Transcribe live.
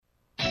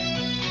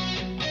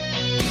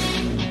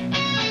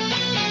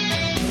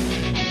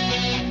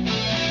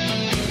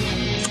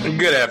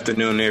Good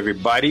afternoon,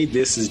 everybody.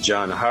 This is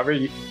Jon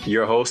Harvey,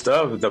 your host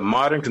of the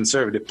Modern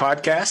Conservative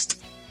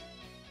Podcast.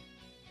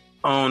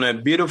 On a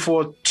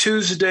beautiful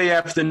Tuesday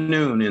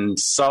afternoon in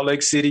Salt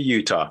Lake City,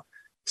 Utah.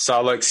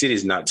 Salt Lake City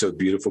is not so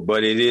beautiful,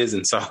 but it is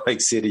in Salt Lake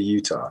City,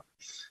 Utah.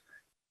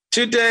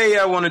 Today,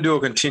 I want to do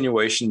a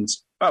continuation.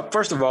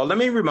 First of all, let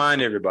me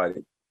remind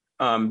everybody,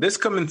 this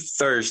coming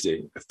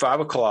Thursday at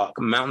 5 o'clock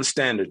Mountain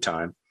Standard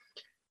Time,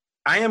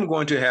 I am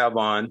going to have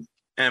on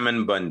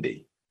Ammon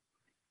Bundy.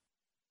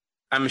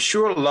 I'm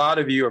sure a lot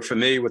of you are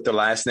familiar with the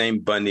last name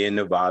Bundy in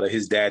Nevada,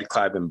 his dad,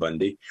 Cliven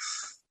Bundy,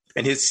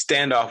 and his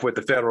standoff with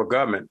the federal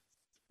government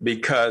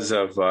because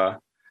of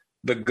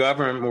the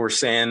government were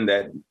saying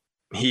that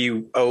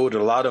he owed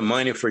a lot of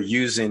money for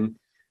using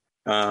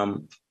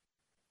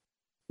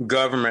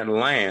government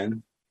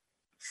land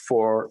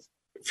for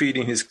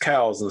feeding his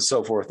cows and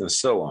so forth and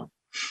so on.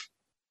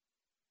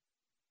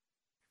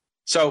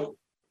 So,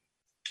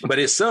 but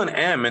his son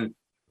Ammon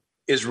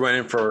is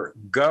running for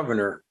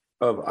governor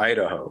of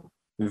Idaho.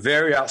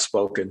 Very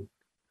outspoken,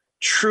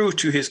 true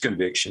to his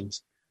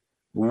convictions,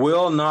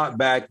 will not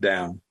back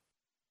down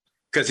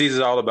because he's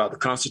all about the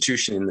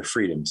Constitution and the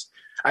freedoms.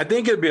 I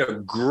think it'd be a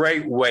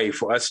great way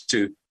for us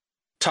to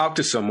talk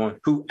to someone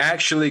who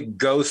actually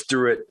goes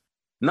through it,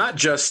 not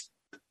just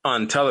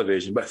on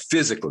television, but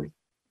physically.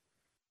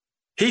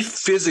 He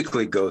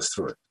physically goes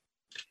through it.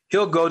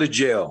 He'll go to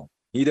jail.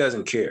 He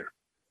doesn't care.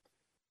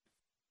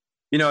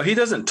 You know, he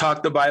doesn't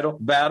talk the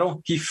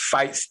battle. He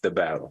fights the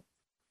battle.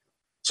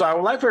 So I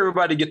would like for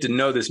everybody to get to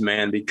know this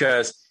man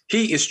because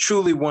he is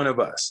truly one of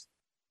us.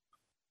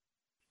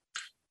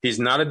 He's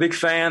not a big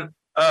fan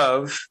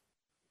of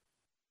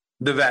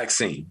the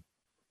vaccine.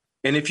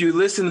 And if you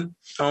listen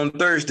on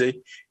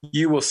Thursday,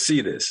 you will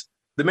see this.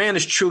 The man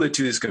is truly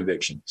to his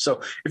conviction.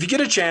 So if you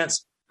get a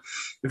chance,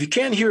 if you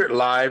can't hear it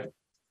live,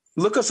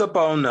 look us up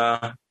on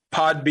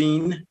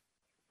Podbean,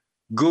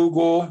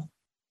 Google,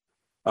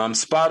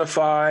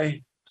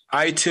 Spotify,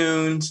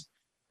 iTunes,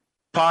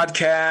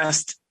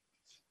 podcast,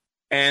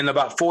 and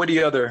about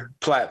 40 other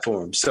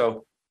platforms.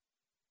 So,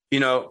 you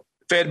know,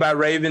 Fed by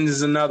Ravens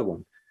is another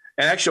one.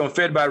 And actually on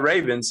Fed by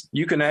Ravens,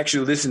 you can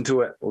actually listen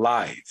to it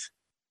live.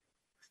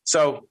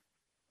 So if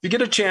you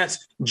get a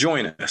chance,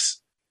 join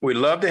us. We'd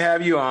love to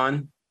have you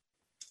on.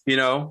 You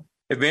know,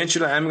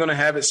 eventually I'm going to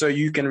have it so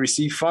you can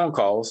receive phone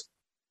calls.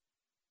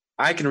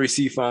 I can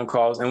receive phone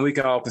calls and we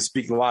can all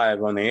speak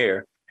live on the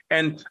air.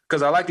 And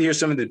because I like to hear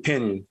some of the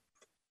opinion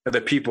of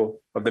the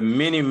people, of the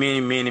many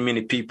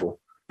people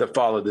that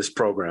follow this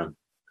program.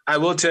 I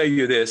will tell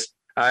you this.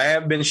 I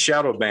have been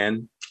shadow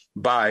banned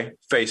by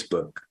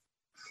Facebook.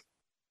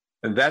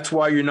 And that's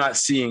why you're not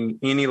seeing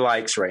any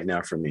likes right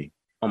now from me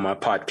on my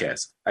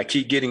podcast. I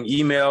keep getting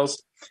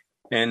emails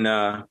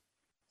and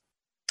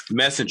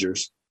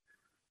messengers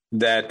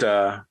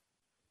that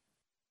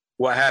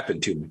what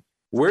happened to me.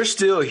 We're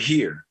still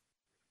here.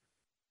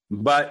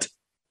 But,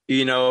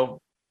 you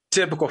know,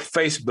 typical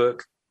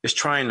Facebook is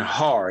trying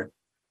hard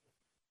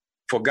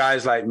for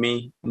guys like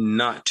me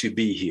not to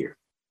be here.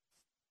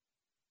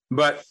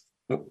 But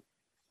as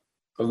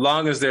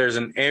long as there's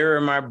an air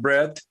in my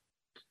breath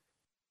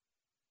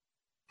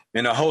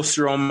and a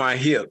holster on my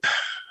hip,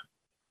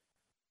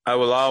 I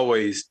will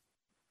always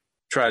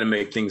try to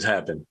make things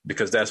happen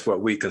because that's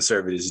what we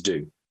conservatives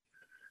do.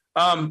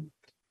 I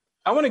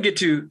want to get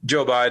to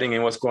Joe Biden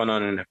and what's going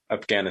on in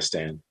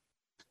Afghanistan.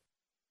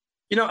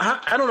 You know,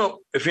 I don't know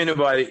if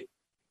anybody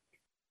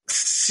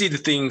see the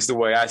things the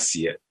way I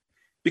see it,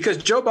 because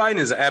Joe Biden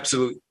is an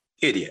absolute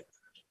idiot.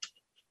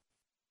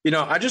 You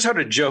know, I just heard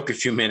a joke a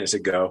few minutes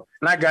ago,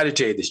 and I got to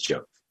tell you this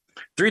joke.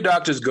 3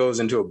 doctors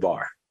goes into a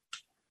bar.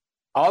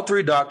 All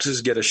 3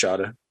 doctors get a shot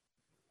of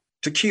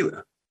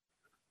tequila.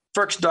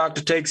 First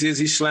doctor takes his,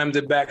 he slams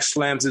it back,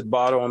 slams his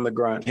bottle on the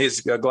ground, his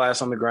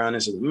glass on the ground,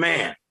 and says,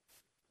 "Man,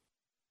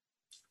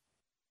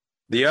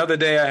 the other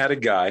day I had a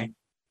guy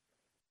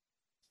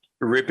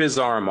rip his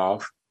arm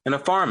off in a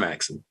farm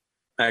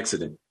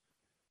accident.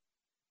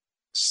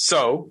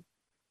 So,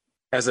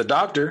 as a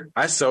doctor,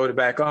 I sewed it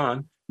back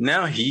on.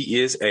 Now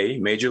he is a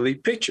major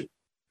league pitcher."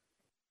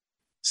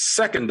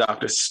 Second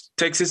doctor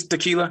takes his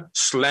tequila,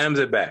 slams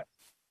it back,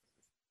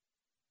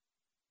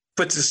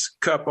 puts his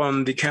cup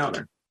on the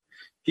counter.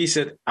 He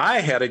said, "I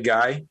had a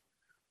guy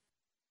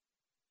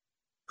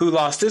who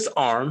lost his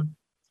arm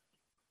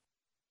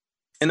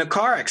in a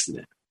car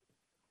accident.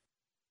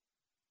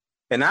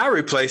 And I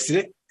replaced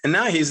it, and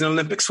now he's an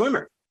Olympic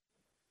swimmer."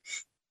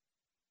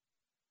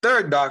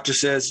 Third doctor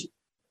says,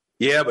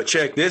 "Yeah, but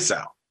check this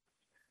out."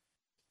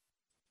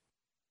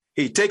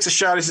 He takes a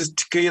shot of his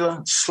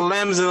tequila,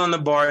 slams it on the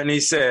bar, and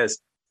he says,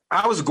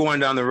 "I was going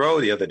down the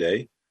road the other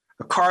day.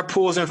 A car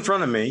pulls in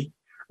front of me,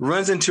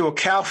 runs into a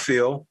cow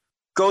field,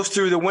 goes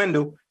through the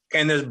window,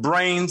 and there's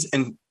brains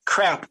and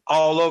crap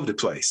all over the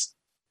place.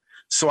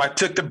 So I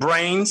took the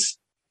brains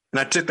and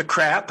I took the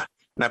crap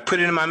and I put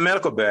it in my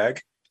medical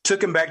bag,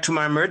 took him back to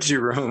my emergency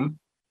room,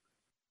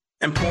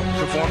 and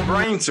performed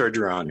brain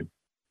surgery on him.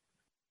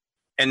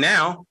 And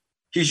now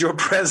he's your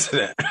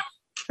president."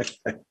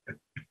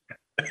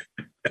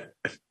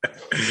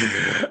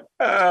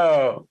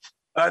 Oh,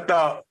 I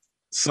thought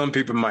some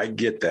people might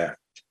get that.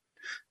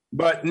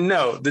 But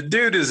no, the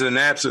dude is an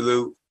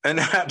absolute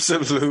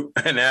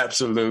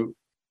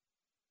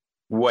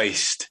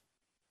waste.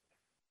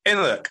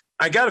 And look,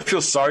 I got to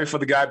feel sorry for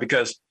the guy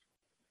because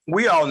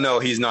we all know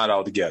he's not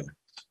all together.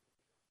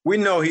 We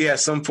know he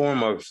has some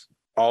form of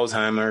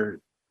Alzheimer,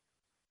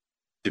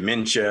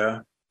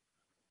 dementia,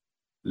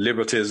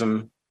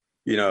 liberalism,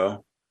 you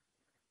know,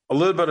 a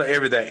little bit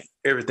of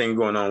everything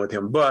going on with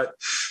him. But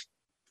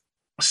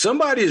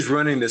somebody is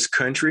running this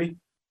country,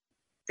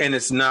 and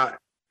it's not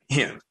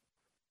him.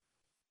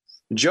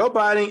 Joe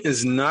Biden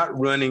is not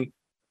running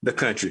the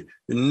country,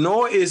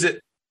 nor is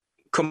it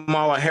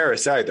Kamala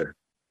Harris either.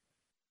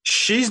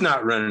 She's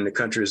not running the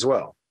country as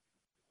well.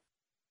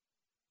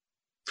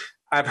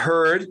 I've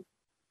heard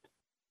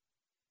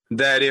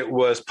that it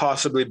was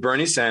possibly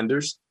Bernie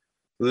Sanders,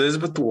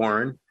 Elizabeth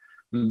Warren,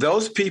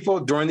 those people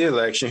during the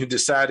election who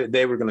decided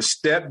they were going to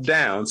step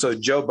down so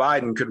Joe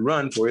Biden could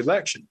run for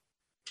election.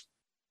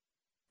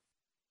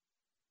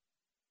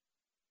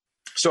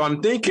 So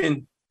I'm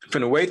thinking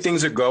from the way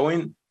things are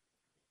going,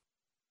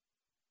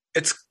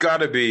 it's got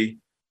to be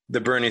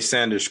the Bernie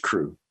Sanders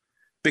crew,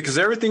 because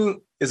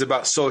everything is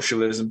about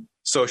socialism,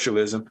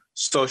 socialism,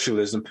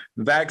 socialism,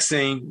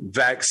 vaccine,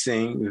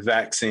 vaccine,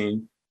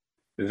 vaccine,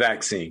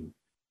 vaccine.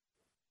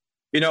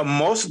 You know,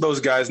 most of those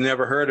guys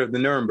never heard of the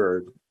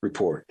Nuremberg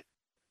report.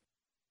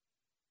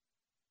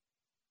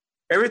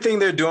 Everything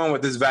they're doing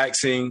with this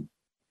vaccine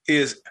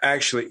is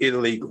actually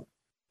illegal.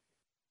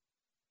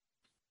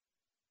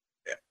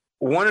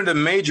 One of the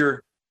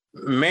major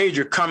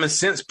common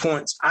sense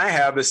points I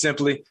have is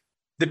simply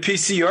the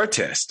PCR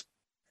test.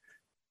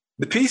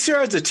 The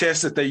PCR is a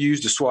test that they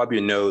use to swab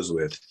your nose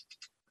with.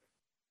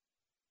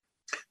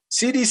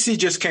 CDC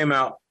just came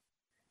out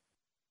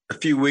a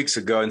few weeks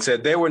ago and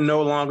said they will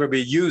no longer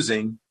be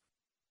using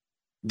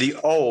the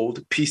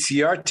old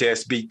PCR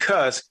test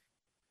because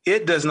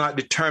it does not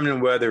determine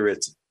whether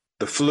it's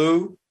the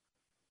flu,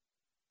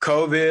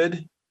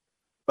 COVID,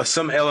 or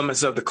some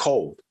elements of the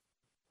cold.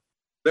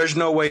 There's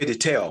no way to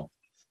tell.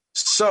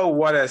 So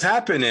what has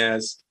happened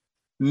is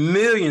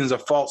millions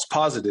of false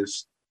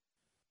positives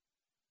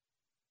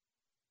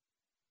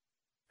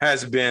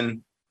has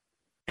been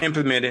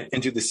implemented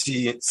into the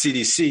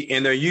CDC,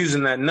 and they're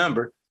using that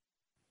number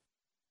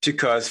to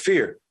cause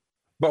fear.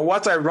 But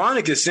what's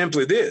ironic is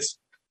simply this.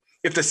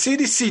 If the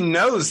CDC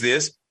knows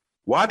this,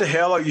 why the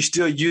hell are you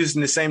still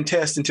using the same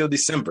test until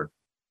December?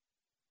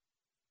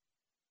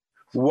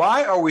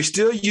 Why are we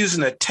still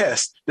using a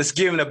test that's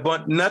giving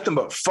nothing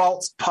but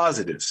false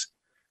positives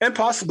and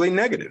possibly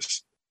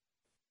negatives?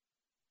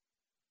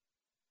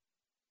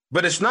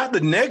 But it's not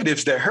the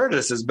negatives that hurt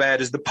us as bad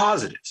as the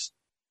positives.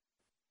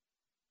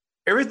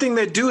 Everything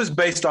they do is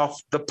based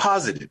off the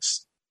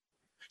positives.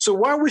 So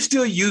why are we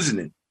still using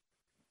it?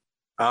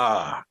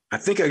 I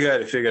think I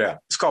got it figured out.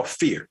 It's called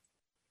fear.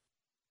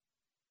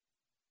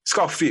 It's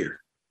called fear.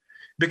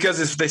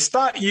 Because if they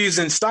stop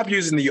using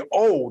the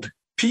old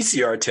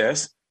PCR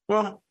test,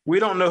 well, we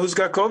don't know who's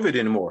got COVID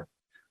anymore.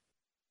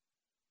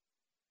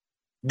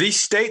 These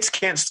states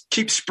can't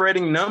keep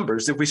spreading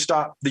numbers if we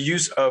stop the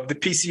use of the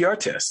PCR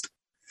test.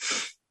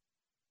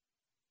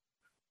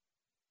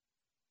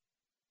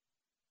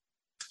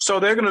 So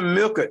they're going to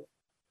milk it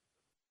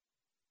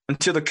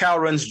until the cow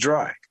runs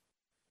dry.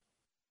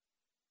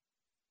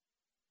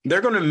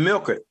 They're going to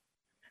milk it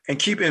and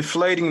keep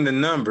inflating the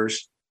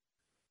numbers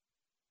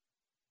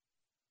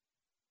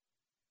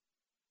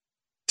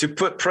to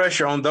put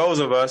pressure on those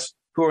of us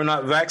who are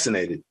not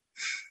vaccinated.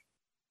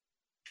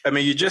 I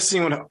mean, you just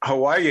seen what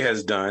Hawaii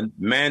has done,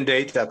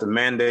 mandates after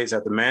mandates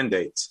after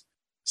mandates.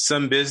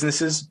 Some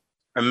businesses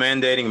are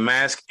mandating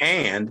masks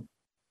and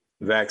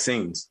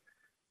vaccines.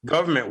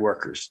 Government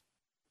workers,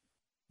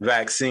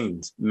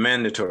 vaccines,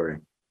 mandatory.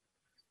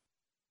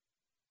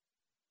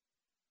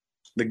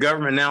 The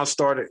government now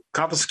started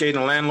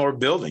confiscating landlord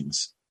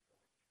buildings,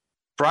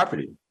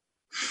 property.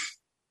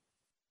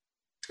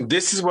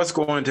 This is what's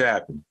going to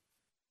happen.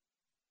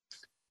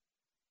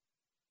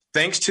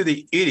 Thanks to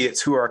the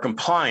idiots who are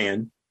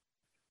complying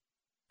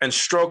and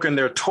stroking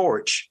their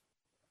torch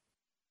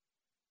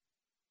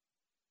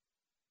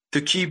to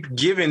keep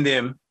giving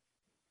them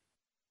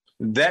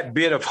that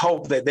bit of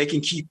hope that they can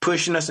keep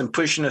pushing us and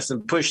pushing us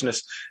and pushing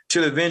us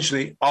till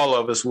eventually all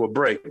of us will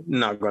break.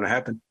 Not going to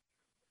happen.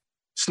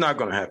 It's not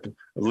going to happen.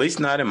 At least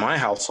not in my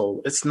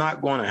household. It's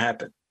not going to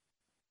happen.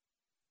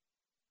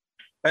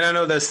 And I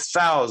know there's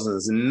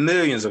thousands and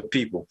millions of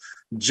people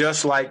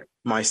just like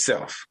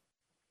myself.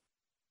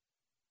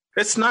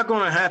 It's not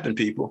going to happen,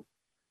 people.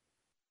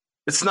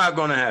 It's not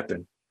going to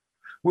happen.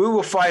 We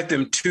will fight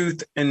them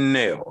tooth and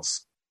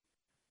nails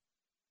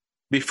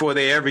before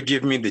they ever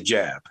give me the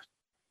jab.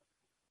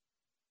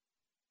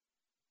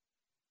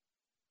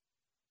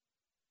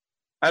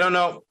 I don't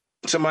know.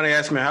 Somebody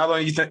asked me, how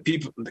long do you think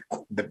people,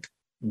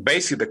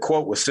 basically the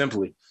quote was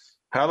simply,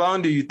 how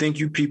long do you think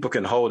you people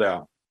can hold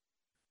out?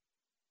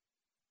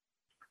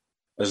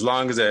 As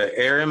long as there's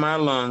air in my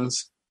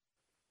lungs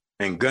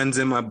and guns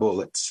in my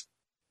bullets.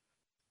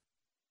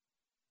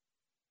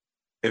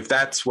 If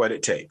that's what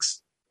it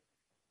takes.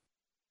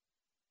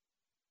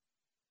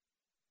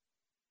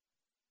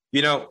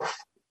 You know,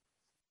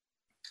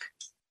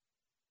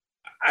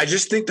 I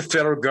just think the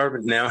federal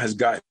government now has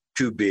got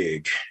too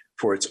big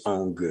for its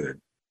own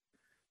good.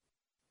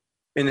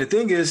 And the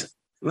thing is,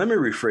 let me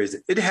rephrase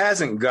it. It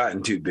hasn't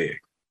gotten too big.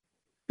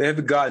 They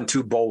haven't gotten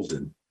too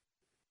bolden.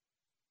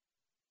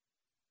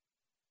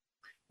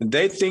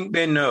 They think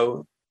they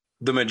know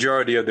the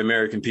majority of the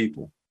American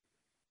people.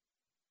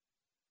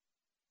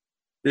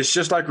 It's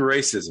just like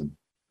racism.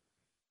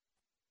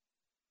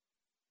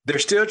 They're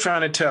still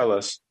trying to tell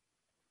us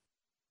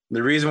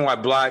the reason why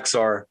blacks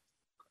are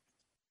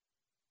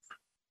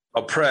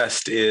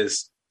oppressed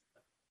is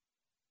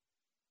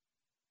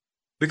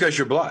because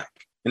you're black.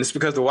 And it's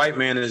because the white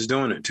man is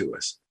doing it to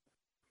us.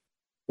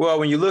 Well,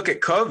 when you look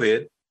at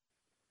COVID,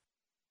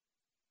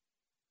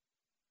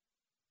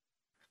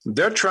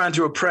 they're trying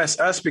to oppress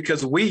us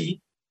because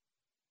we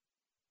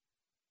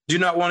do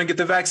not want to get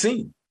the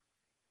vaccine.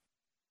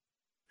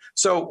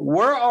 So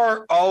where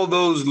are all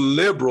those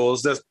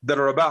liberals that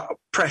are about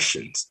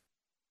oppressions?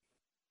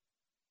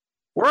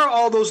 Where are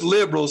all those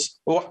liberals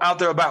who are out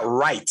there about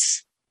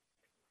rights?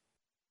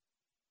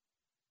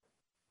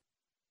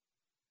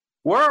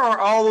 Where are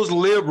all those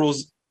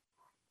liberals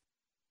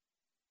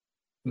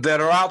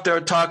that are out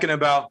there talking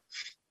about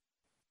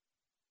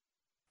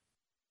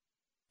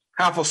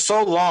how for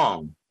so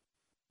long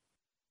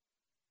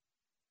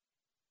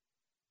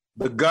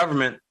the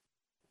government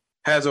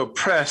has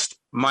oppressed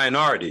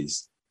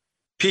minorities,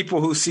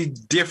 people who see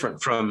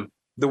different from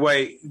the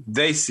way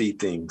they see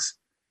things?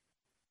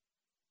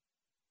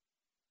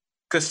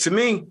 Because to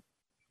me,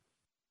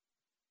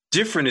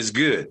 different is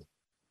good,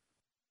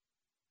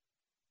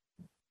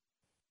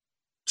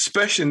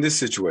 especially in this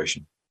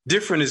situation.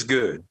 Different is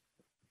good.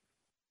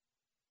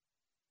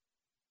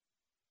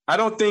 I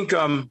don't think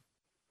when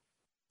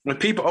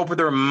people opened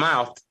their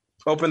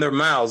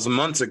mouths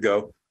months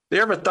ago,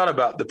 they ever thought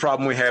about the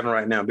problem we're having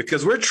right now,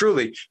 because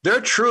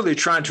they're truly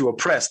trying to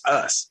oppress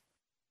us.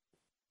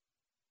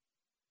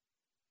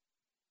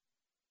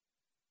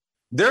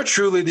 They're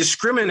truly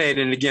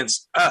discriminating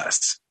against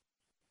us.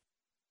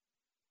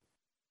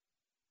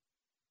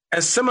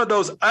 And some of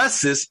those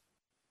us's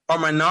are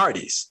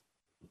minorities.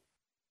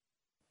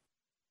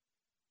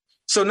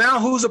 So now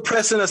who's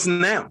oppressing us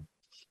now?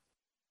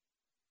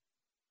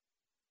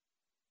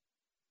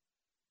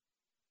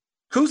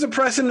 Who's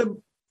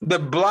oppressing the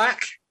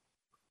black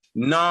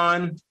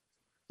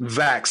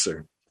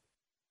non-vaxxer?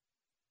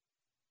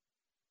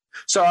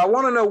 So I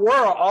want to know,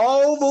 where are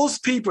all those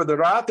people that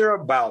are out there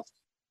about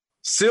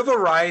civil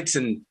rights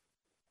and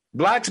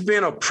blacks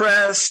being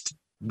oppressed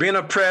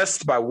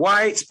by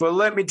whites? But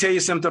let me tell you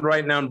something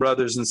right now,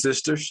 brothers and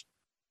sisters.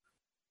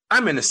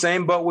 I'm in the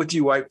same boat with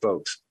you white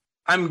folks.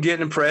 I'm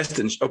getting oppressed,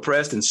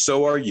 and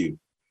so are you.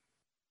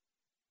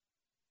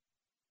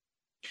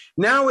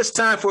 Now it's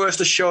time for us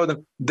to show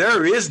them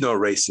there is no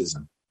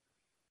racism,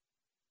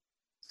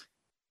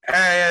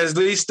 at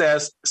least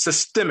as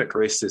systemic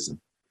racism.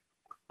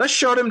 Let's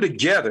show them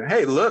together.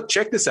 Hey, look,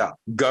 check this out.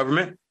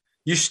 Government,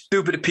 you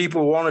stupid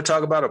people want to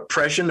talk about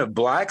oppression of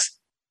blacks.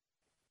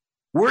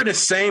 We're in the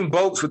same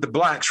boats with the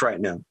blacks right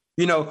now.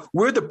 You know,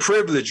 we're the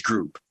privileged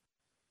group.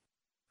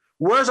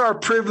 Where's our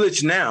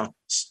privilege now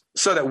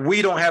so that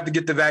we don't have to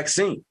get the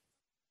vaccine?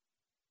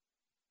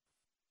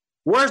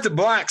 Where's the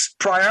blacks'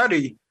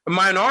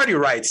 minority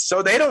rights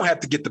so they don't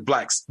have to get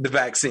the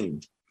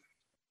vaccine?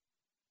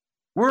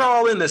 We're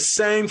all in the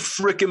same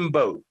freaking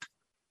boat.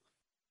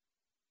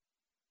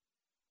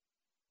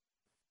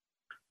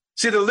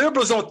 See, the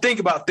liberals don't think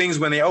about things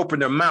when they open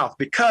their mouth,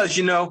 because,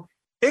 you know,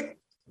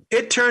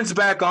 it turns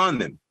back on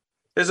them.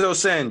 There's no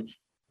saying,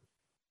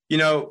 you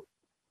know,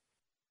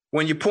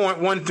 when you point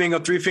one finger,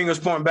 three fingers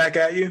point back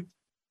at you.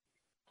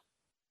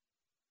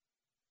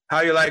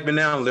 How you like me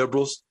now,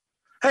 liberals?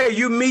 Hey,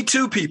 you Me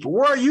Too people,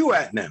 where are you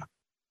at now?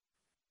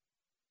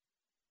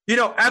 You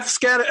know,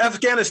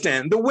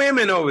 Afghanistan, the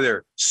women over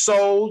there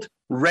sold,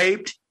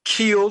 raped,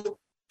 killed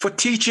for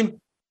teaching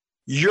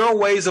your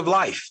ways of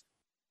life.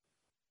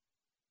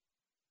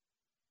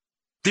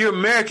 The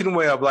American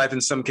way of life in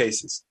some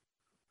cases.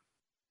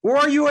 Where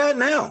are you at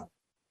now?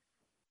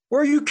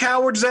 Where are you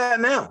cowards at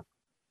now?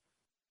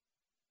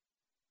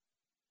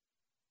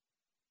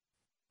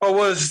 Or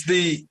was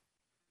the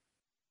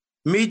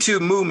Me Too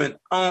movement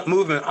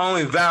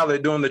only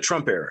valid during the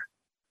Trump era?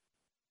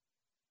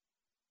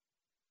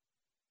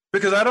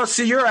 Because I don't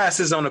see your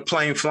asses on a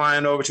plane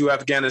flying over to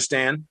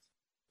Afghanistan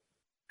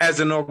as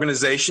an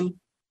organization,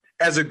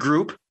 as a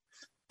group,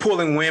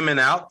 pulling women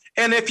out.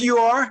 And if you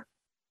are,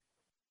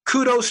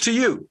 kudos to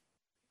you.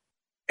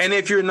 And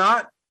if you're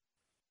not,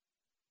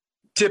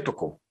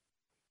 typical.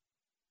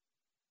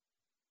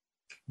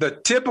 The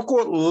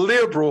typical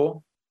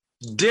liberal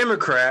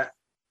Democrat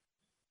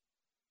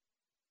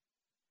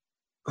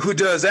who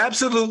does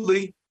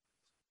absolutely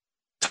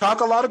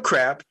talk a lot of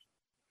crap,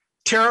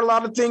 tear a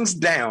lot of things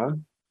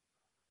down,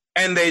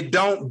 and they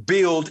don't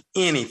build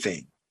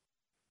anything.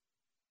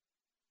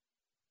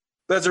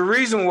 There's a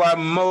reason why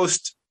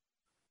most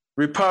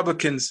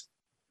Republicans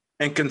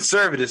and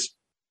conservatives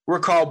were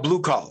called blue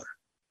collar.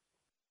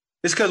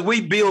 It's because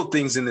we build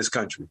things in this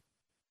country.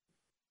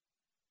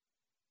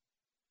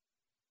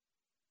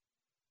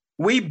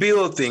 We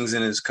build things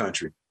in this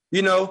country,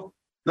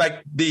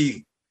 like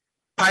the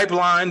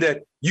pipeline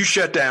that you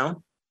shut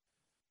down,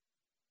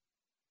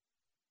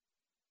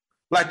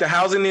 like the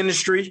housing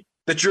industry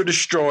that you're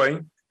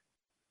destroying.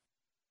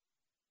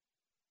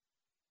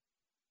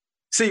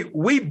 See,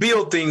 we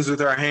build things with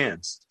our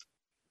hands.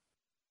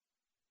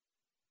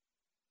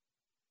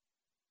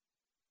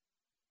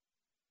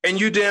 And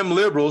you damn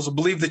liberals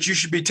believe that you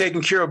should be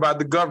taken care of by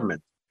the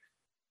government.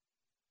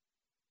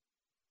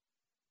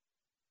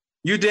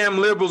 You damn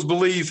liberals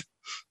believe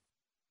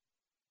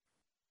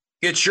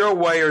it's your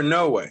way or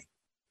no way.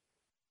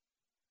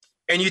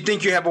 And you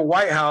think you have a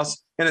White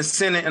House and a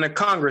Senate and a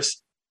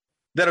Congress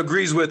that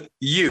agrees with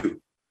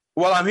you.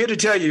 Well, I'm here to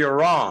tell you you're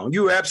wrong.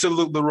 You're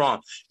absolutely wrong.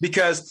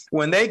 Because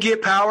when they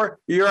get power,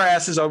 your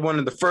asses are one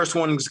of the first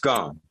ones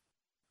gone.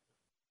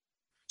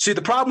 See,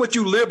 the problem with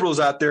you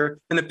liberals out there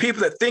and the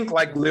people that think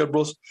like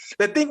liberals,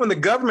 they think when the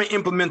government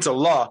implements a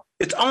law,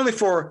 it's only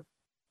for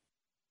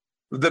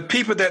the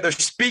people that they're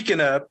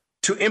speaking of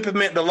to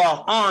implement the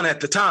law on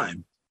at the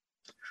time.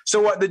 So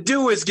what they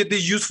do is get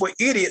these useful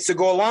idiots to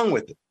go along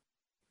with it.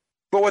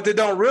 But what they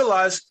don't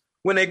realize,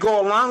 when they go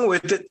along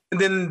with it,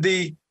 and then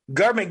the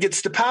government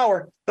gets the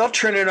power, they'll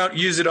turn it on,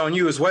 use it on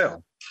you as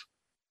well.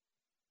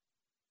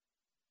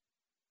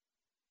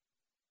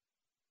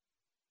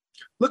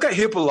 Look at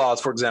HIPAA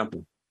laws, for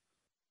example.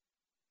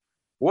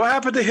 What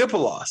happened to HIPAA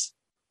laws?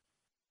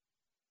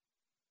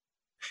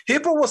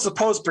 HIPAA was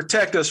supposed to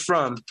protect us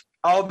from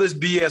all this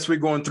BS we're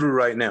going through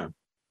right now.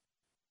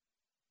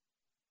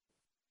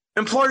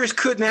 Employers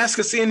couldn't ask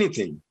us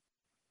anything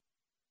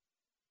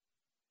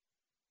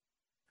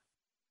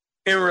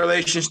in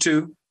relation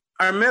to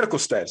our medical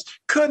status.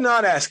 Could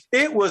not ask.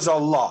 It was a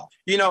law.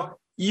 You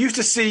used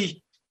to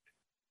see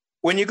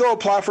when you go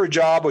apply for a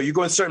job or you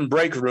go in certain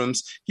break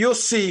rooms, you'll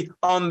see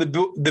on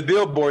the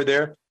billboard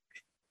there,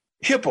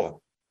 HIPAA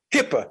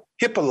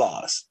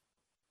laws.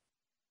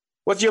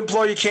 What your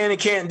employer can and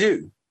can't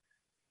do.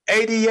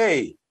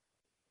 ADA,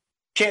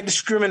 can't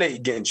discriminate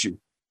against you.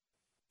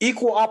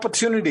 Equal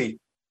opportunity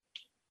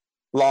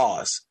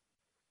laws.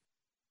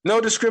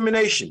 No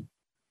discrimination.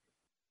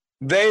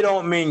 They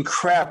don't mean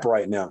crap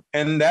right now.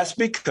 And that's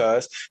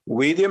because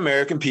we, the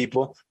American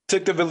people,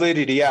 took the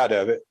validity out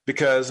of it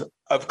because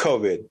of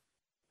COVID.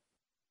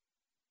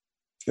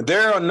 They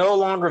are no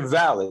longer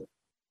valid,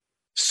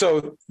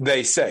 so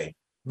they say.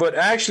 But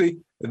actually,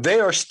 they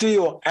are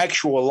still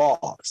actual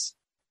laws.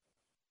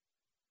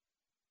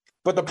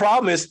 But the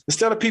problem is,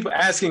 instead of people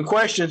asking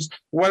questions,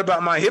 what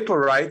about my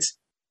HIPAA rights?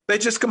 They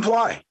just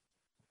comply.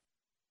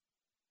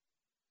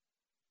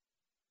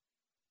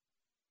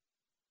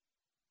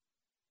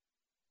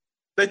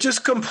 They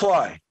just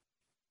comply.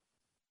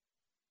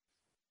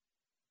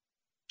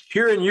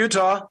 Here in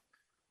Utah,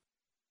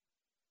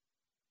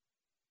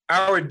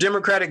 our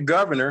Democratic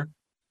governor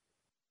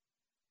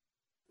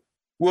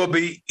will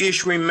be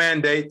issuing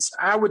mandates,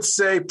 I would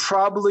say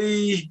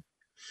probably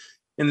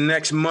in the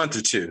next month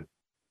or two.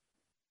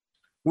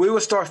 We will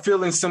start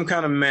feeling some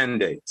kind of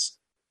mandates.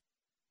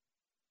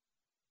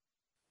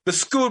 The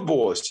school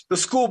boards.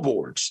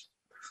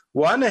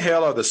 Why in the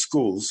hell are the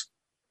schools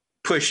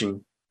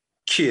pushing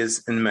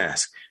kids in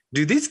masks?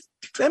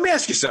 Let me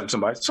ask you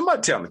something,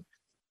 somebody tell me.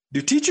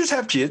 Do teachers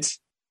have kids?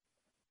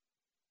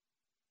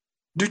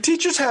 Do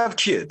teachers have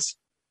kids?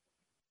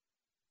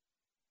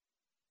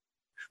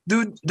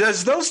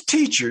 Does those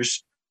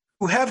teachers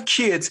who have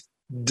kids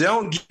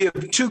don't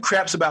give two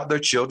craps about their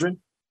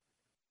children?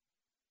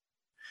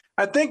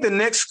 I think the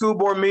next school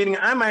board meeting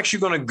I'm actually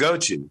going to go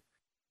to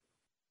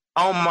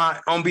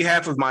on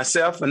behalf of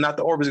myself and not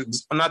the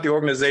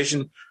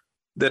organization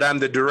that I'm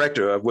the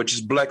director of, which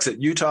is Blexit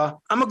Utah.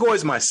 I'm going to go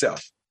as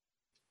myself.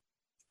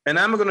 And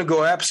I'm going to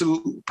go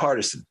absolute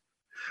partisan.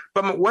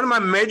 But one of my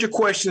major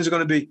questions is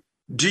going to be,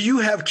 do you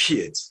have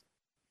kids?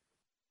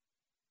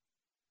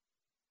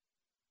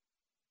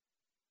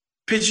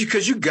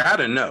 Because you got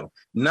to know,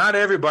 not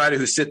everybody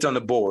who sits on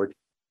the board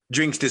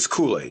drinks this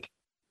Kool-Aid.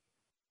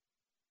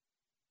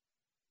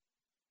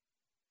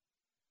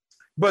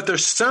 But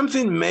there's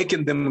something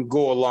making them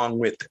go along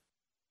with it.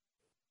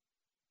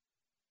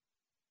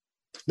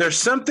 There's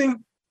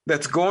something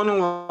that's going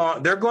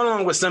along. They're going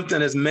along with something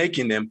that's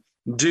making them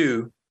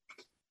do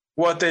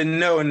what they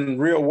know in the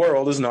real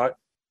world is not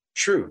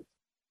true.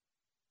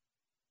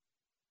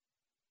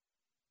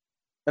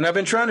 And I've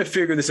been trying to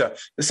figure this out.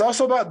 It's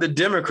also about the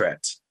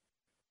Democrats.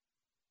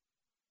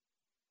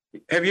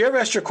 Have you ever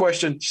asked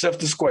yourself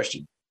this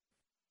question?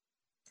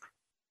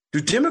 Do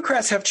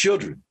Democrats have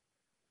children?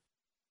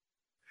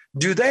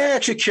 Do they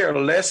actually care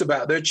less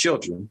about their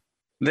children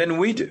than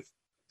we do?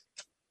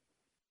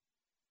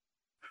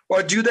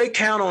 Or do they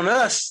count on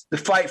us to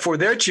fight for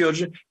their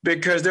children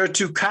because they're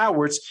two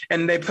cowards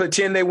and they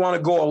pretend they want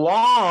to go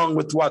along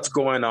with what's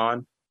going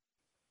on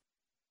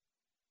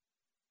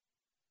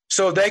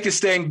so they can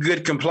stay in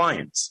good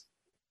compliance?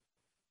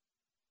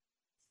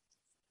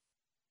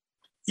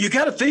 You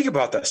got to think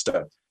about that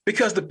stuff,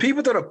 because the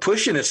people that are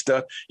pushing this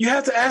stuff, you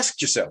have to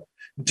ask yourself,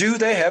 do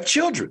they have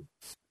children?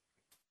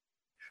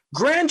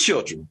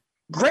 Grandchildren,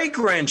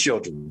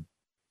 great-grandchildren?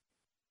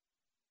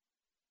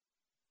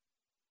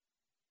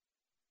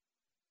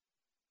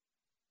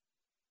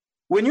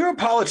 When you're a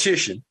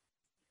politician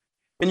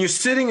and you're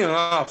sitting in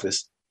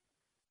office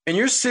and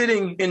you're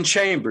sitting in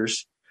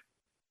chambers,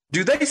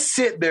 do they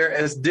sit there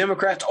as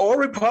Democrats or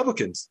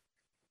Republicans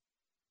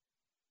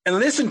and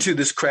listen to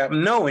this crap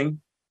knowing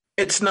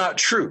it's not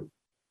true?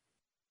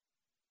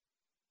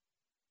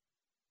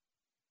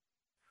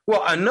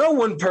 Well, I know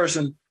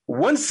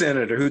one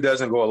senator who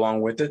doesn't go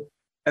along with it,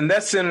 and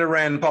that's Senator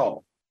Rand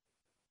Paul.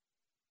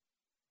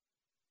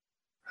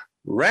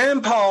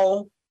 Rand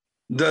Paul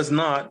does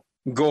not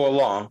go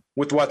along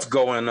with what's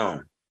going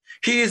on.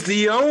 He is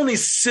the only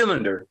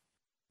senator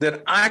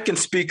that I can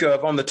speak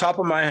of off the top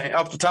of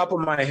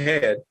my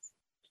head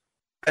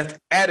that's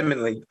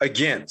adamantly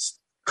against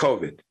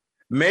COVID.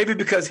 Maybe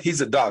because he's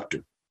a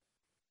doctor.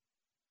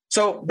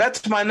 So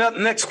that's my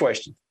next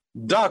question.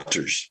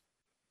 Doctors.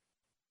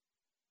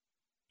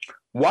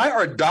 Why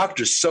are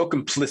doctors so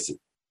complicit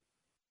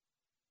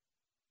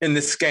in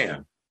this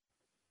scam?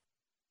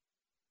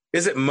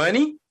 Is it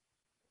money?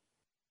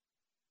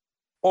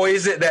 Or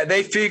is it that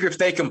they figure if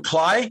they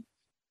comply,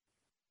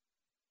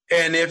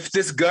 and if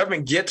this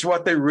government gets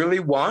what they really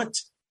want,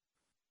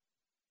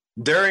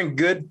 they're in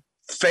good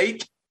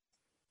fate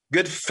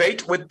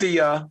with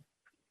the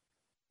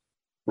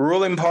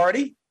ruling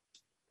party?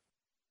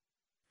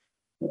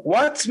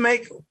 What's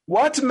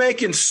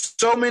making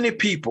so many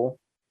people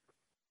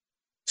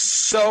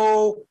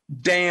so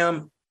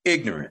damn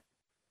ignorant?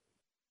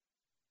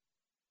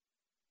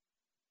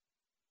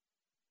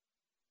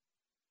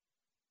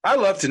 I'd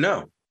love to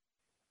know.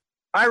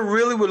 I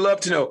really would love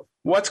to know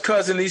what's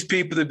causing these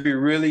people to be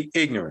really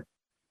ignorant.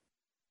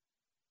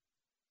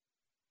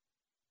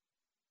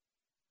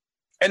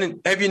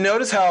 And have you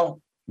noticed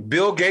how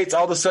Bill Gates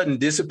all of a sudden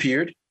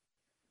disappeared?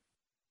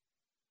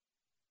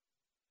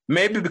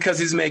 Maybe because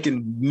he's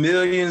making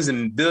millions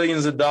and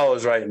billions of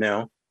dollars right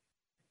now.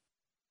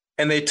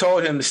 And they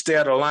told him to stay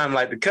out of the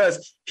limelight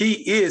because he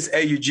is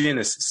a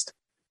eugenicist.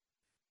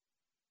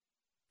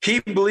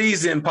 He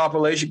believes in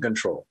population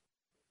control.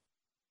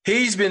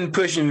 He's been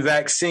pushing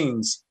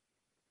vaccines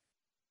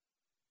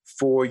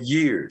for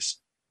years.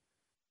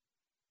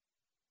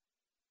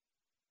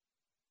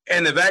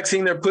 And the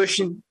vaccine they're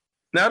pushing,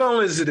 not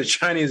only is it a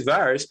Chinese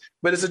virus,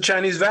 but it's a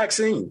Chinese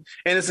vaccine.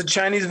 And it's a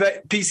Chinese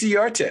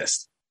PCR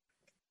test.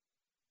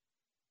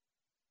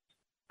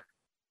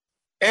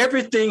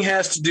 Everything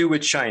has to do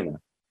with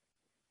China.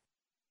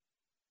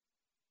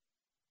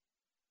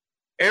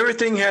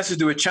 Everything has to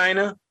do with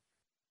China,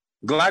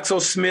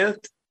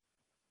 GlaxoSmith,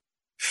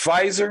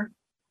 Pfizer,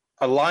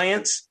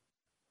 Alliance.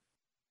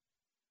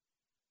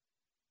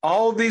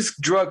 All these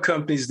drug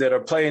companies that are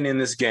playing in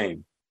this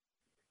game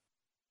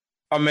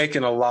are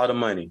making a lot of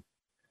money.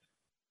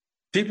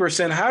 People are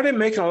saying, how are they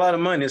making a lot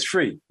of money? It's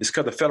free. It's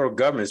because the federal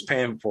government is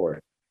paying for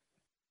it.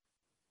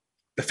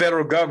 The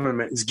federal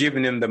government is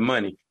giving them the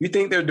money. You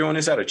think they're doing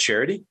this out of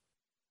charity?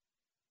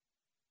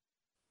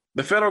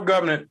 The federal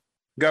government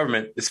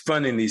is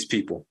funding these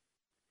people.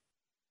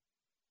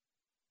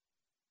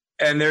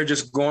 And they're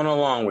just going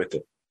along with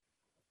it.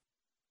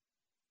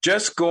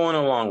 Just going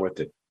along with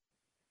it.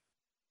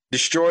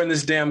 Destroying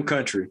this damn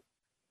country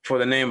for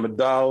the name of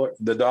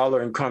the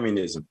dollar and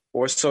communism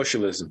or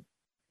socialism.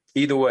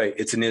 Either way,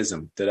 it's an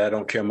ism that I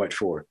don't care much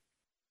for.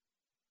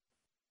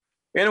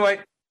 Anyway,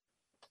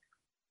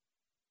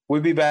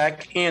 we'll be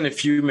back in a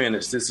few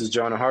minutes. This is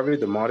Jon Harvey,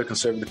 the Modern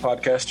Conservative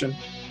Podcaster.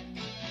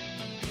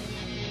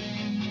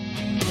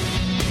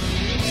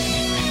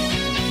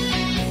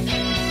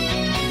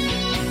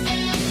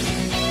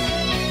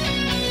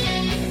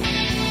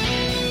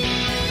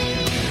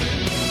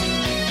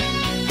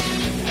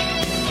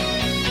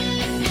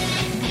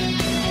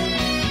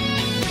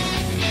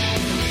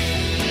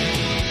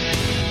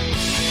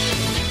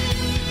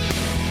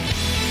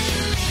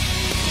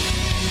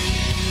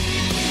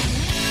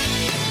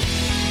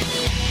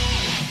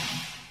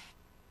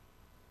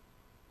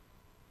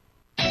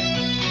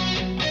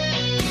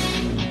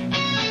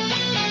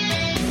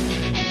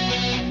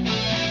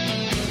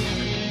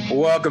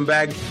 Welcome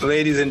back,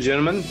 ladies and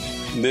gentlemen.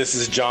 This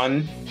is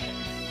Jon,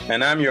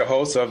 and I'm your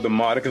host of the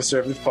Modern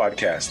Conservative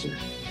Podcaster.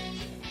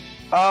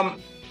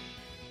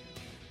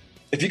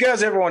 If you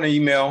guys ever want to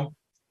email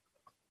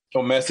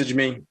or message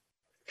me,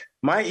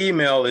 my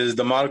email is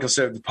the Modern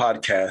Conservative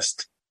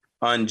Podcast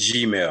on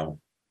Gmail.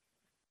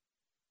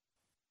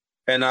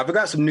 And I've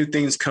got some new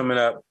things coming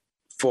up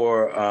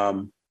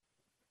for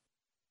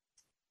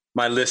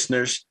my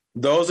listeners.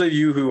 Those of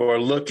you who are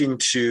looking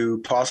to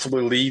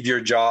possibly leave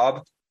your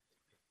job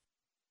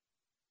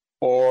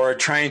or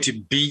trying to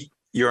beat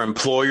your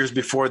employers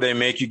before they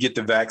make you get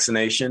the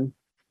vaccination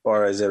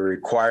or as a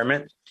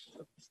requirement,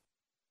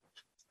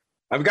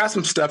 I've got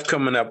some stuff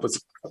coming up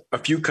with a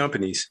few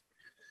companies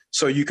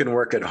so you can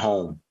work at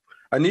home.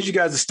 I need you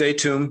guys to stay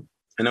tuned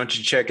and I want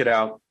you to check it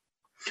out.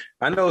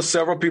 I know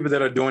several people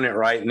that are doing it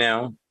right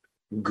now.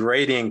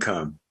 Great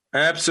income,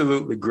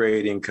 absolutely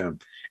great income.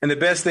 And the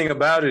best thing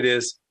about it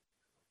is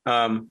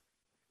you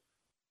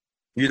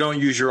don't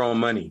use your own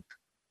money.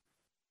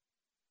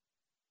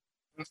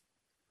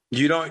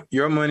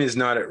 Your money is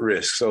not at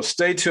risk. So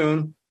stay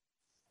tuned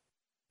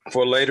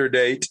for a later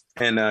date.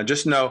 And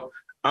just know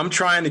I'm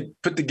trying to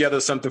put together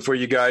something for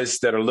you guys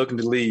that are looking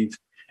to leave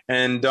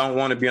and don't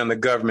want to be on the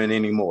government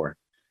anymore.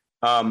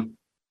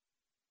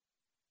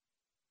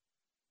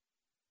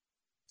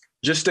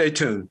 Just stay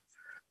tuned.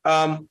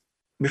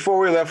 Before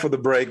we left for the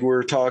break, we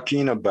were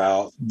talking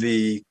about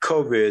the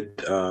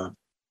COVID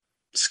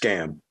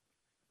scam.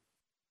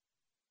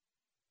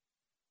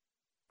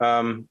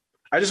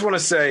 I just want to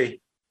say,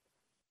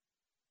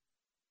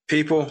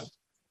 people,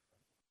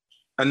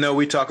 I know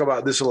we talk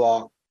about this a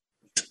lot,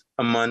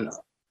 among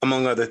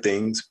other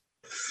things.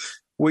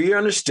 We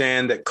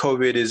understand that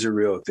COVID is a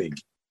real thing.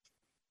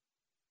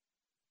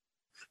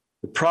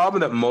 The problem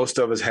that most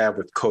of us have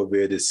with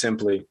COVID is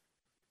simply,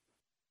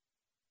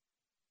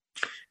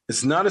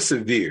 it's not as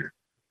severe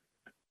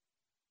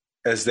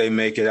as they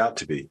make it out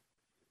to be.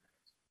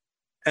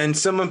 And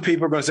some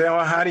people are going to say,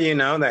 well, how do you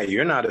know that?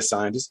 You're not a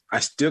scientist. I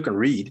still can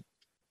read.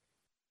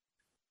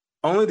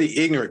 Only the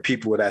ignorant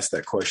people would ask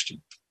that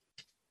question.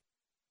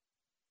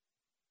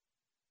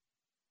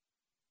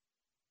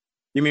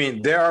 You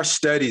mean there are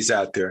studies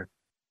out there,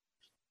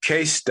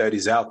 case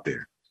studies out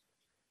there.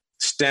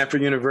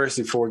 Stanford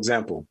University, for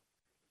example.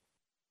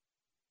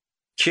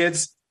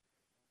 Kids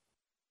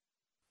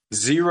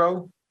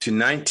 0 to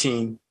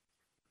 19,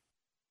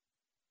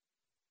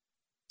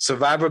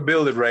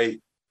 survivability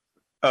rate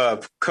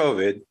of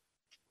COVID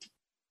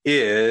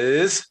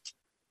is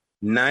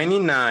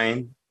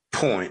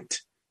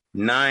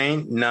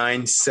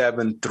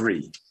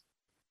 99.9973.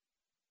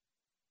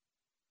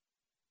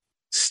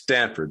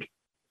 Stanford.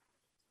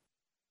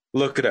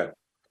 Look it up.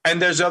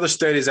 And there's other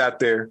studies out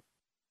there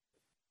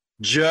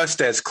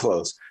just as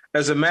close.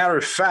 As a matter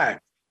of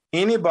fact,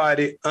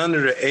 anybody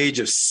under the age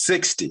of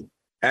 60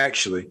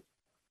 actually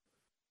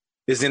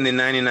is in the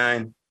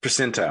 99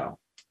 percentile.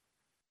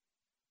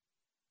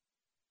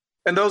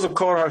 And those are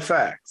cold hard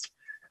facts.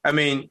 I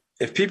mean,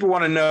 if people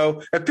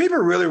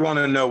really want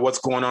to know what's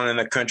going on in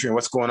the country and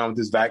what's going on with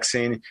this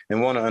vaccine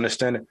and want to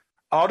understand it,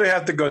 all they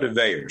have to go to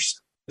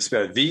VAERS. It's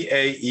spelled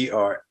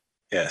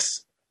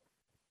VAERS.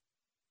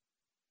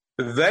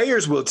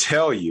 VAERS will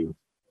tell you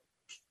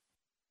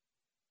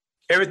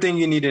everything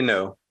you need to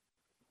know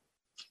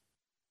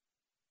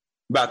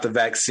about the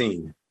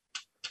vaccine.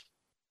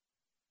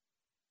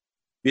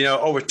 You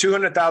know, over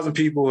 200,000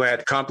 people who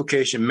had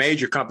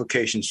major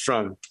complications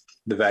from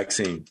the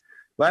vaccine.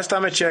 Last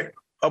time I checked,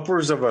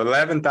 upwards of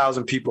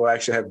 11,000 people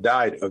actually have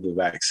died of the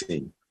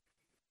vaccine.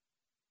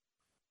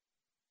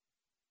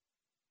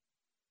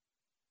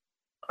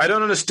 I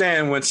don't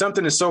understand when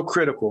something is so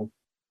critical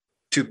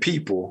to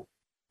people,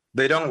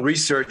 they don't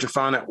research and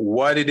find out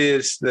what it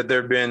is that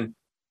they've been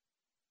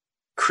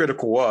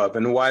critical of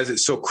and why is it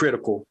so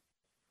critical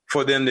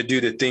for them to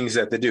do the things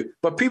that they do.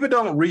 But people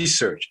don't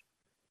research.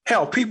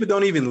 Hell, people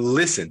don't even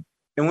listen.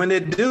 And when they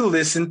do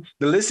listen,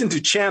 they listen to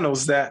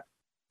channels that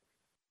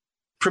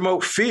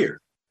promote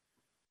fear.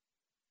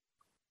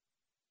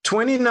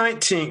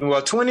 2020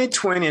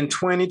 and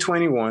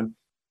 2021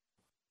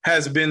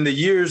 has been the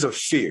years of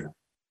fear.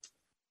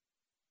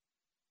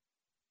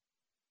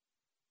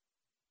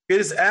 It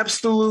is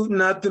absolute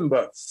nothing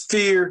but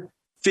fear,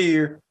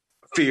 fear,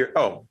 fear.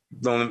 Oh,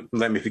 don't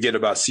let me forget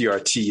about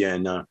CRT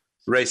and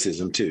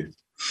racism too.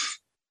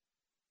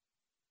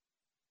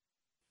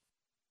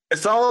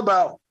 It's all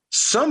about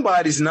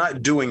somebody's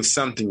not doing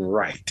something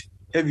right.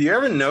 Have you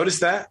ever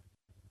noticed that?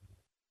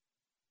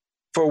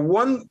 For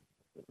one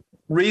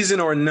reason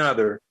or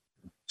another,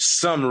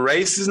 some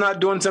race is not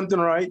doing something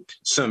right.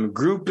 Some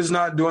group is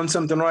not doing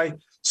something right.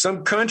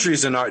 Some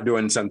countries are not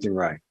doing something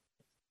right.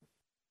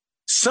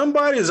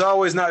 Somebody is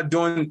always not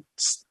doing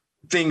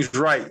things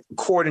right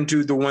according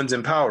to the ones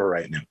in power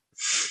right now.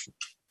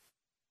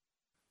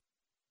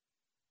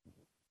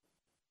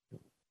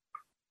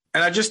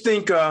 And I just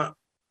think, I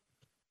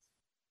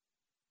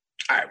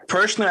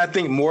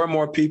think more and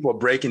more people are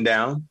breaking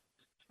down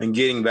and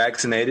getting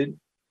vaccinated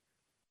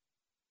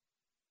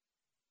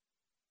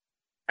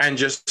and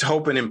just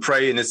hoping and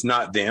praying it's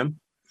not them.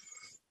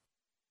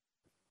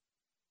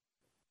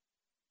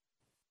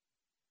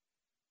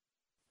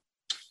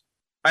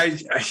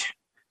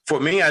 For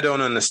me, I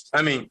don't understand.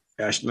 I mean,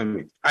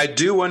 I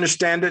do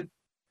understand it,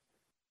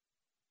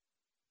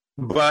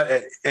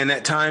 but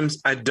at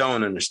times I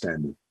don't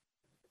understand it.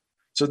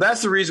 So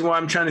that's the reason why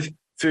I'm trying to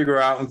figure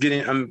out.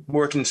 I'm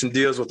working some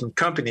deals with some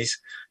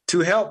companies to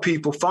help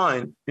people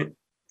find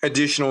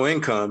additional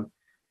income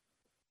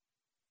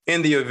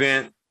in the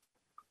event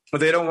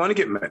they don't want to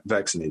get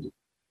vaccinated.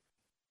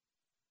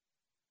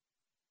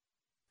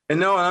 And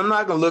no, I'm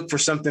not going to look for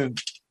something,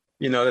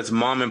 that's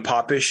mom and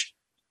pop-ish.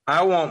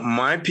 I want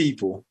my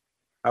people,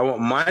 I want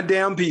my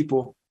damn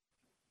people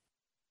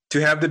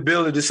to have the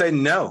ability to say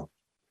no.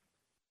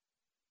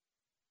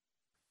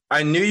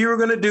 I knew you were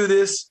going to do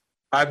this.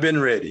 I've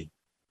been ready.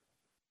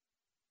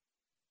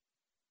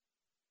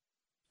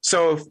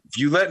 So if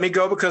you let me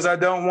go because I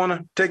don't want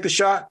to take the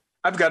shot,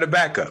 I've got a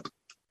backup.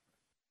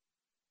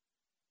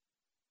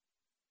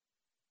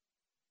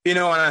 And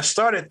I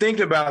started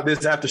thinking about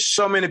this after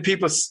so many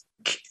people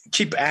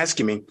keep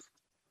asking me,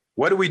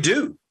 what do we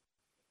do?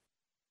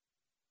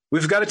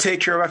 We've got to take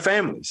care of our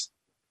families.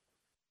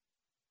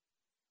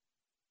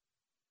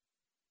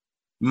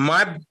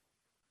 My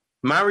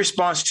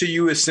response to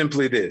you is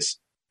simply this.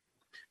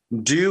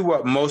 Do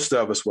what most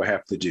of us will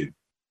have to do.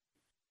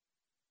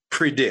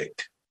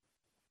 Predict.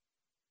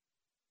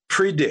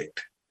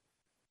 Predict.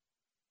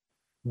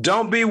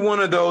 Don't be one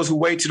of those who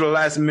wait to the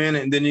last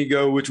minute and then you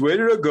go, which way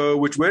did I go?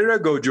 Which way did I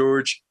go,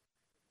 George?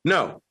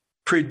 No,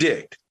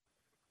 predict.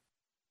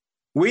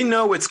 We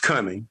know it's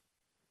coming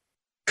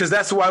because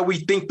that's why we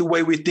think the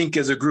way we think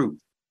as a group.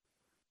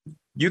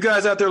 You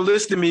guys out there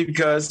listening to me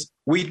because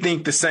we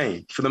think the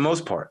same for the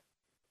most part.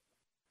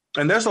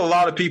 And there's a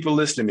lot of people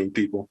listening to me,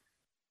 people.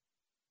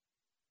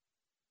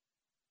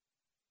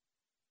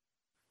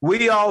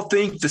 We all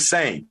think the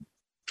same.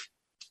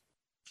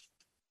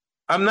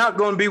 I'm not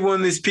going to be one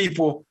of these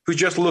people who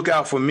just look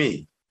out for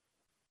me.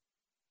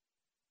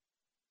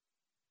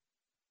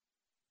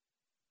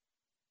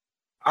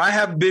 I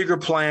have bigger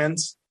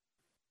plans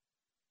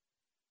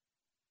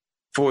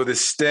for the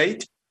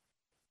state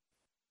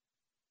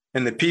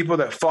and the people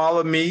that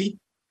follow me.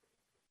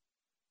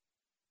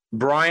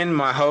 Brian,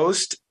 my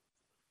host,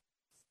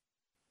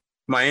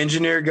 my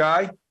engineer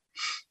guy,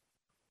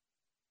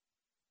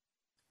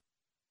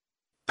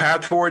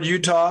 Path Forward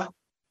Utah,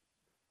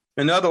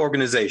 and other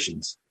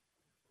organizations.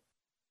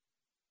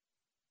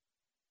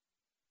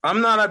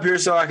 I'm not up here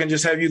so I can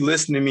just have you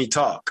listen to me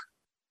talk.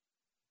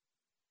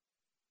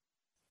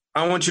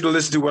 I want you to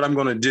listen to what I'm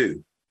going to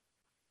do.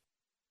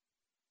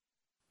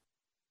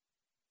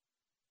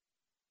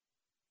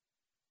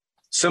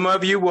 Some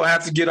of you will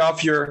have to get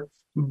off your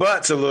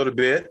butts a little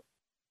bit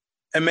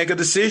and make a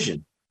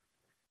decision.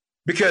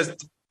 Because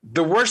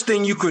the worst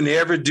thing you can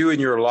ever do in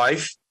your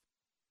life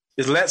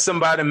is let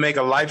somebody make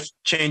a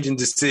life-changing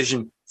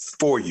decision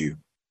for you.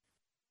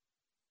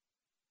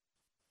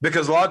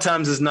 Because a lot of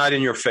times it's not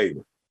in your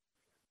favor.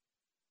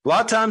 A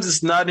lot of times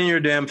it's not in your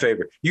damn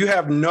favor. You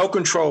have no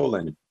control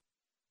in it.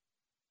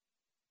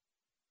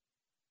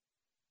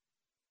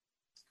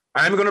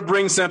 I'm going to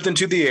bring something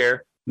to the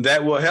air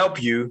that will help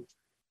you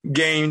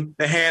gain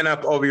the hand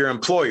up over your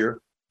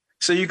employer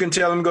so you can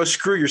tell him go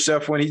screw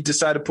yourself when he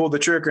decides to pull the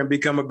trigger and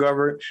become a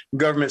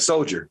government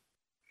soldier,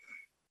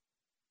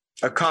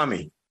 a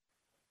commie.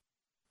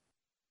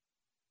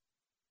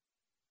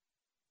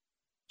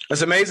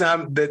 It's amazing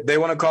how they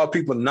want to call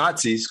people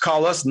Nazis,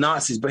 call us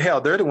Nazis, but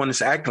hell, they're the one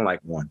that's acting like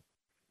one.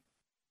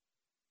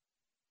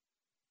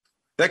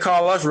 They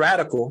call us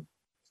radical.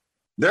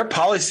 Their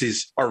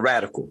policies are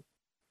radical.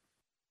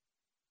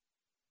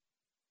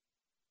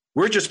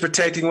 We're just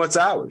protecting what's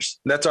ours.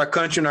 That's our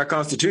country and our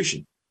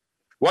Constitution.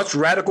 What's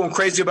radical and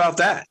crazy about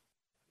that?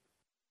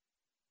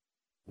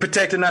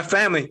 Protecting our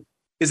family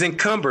is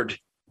encumbered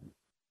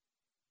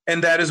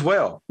in that as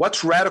well.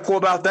 What's radical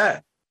about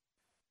that?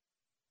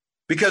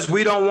 Because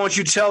we don't want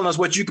you telling us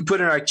what you can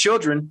put in our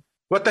children.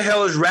 What the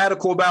hell is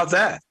radical about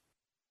that?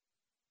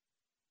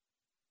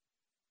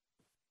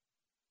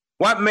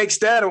 What makes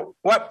that a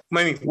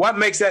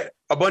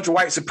bunch of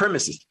white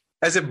supremacists?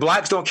 As if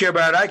blacks don't care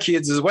about our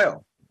kids as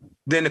well.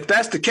 Then if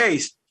that's the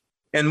case,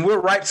 and we're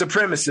white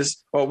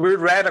supremacists, or we're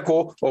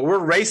radical, or we're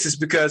racist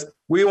because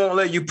we won't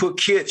let you put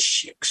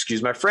kids,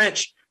 excuse my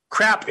French,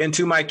 crap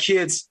into my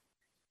kid's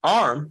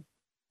arm,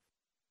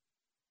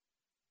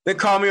 then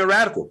call me a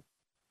radical.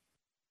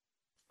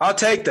 I'll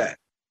take that.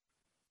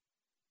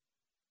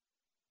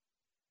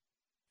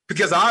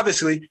 Because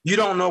obviously you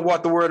don't know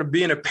what the word of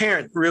being a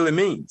parent really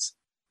means.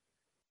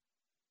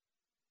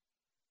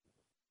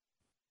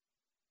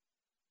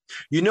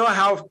 You know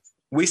how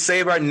we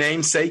save our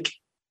namesake?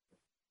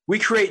 We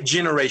create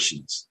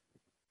generations.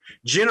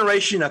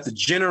 Generation after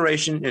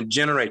generation and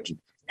generation.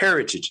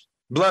 Heritage,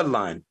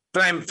 bloodline,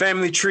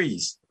 family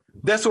trees.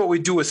 That's what we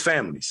do as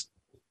families.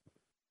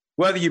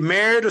 Whether you're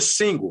married or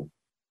single,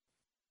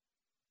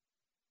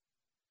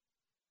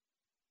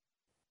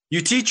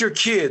 you teach your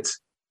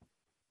kids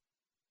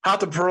how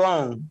to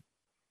prolong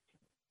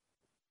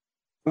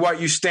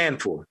what you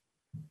stand for.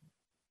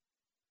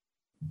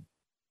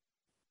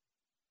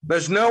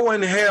 There's no way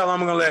in hell I'm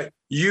going to let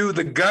you,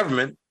 the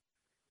government,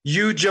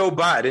 you, Joe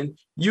Biden,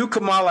 you,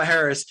 Kamala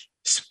Harris,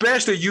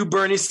 especially you,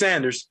 Bernie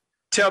Sanders,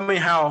 tell me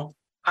how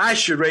I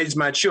should raise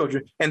my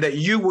children and that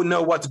you will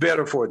know what's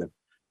better for them.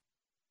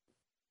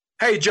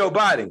 Hey, Joe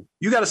Biden,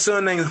 you got a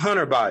son named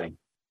Hunter Biden.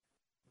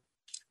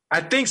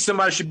 I think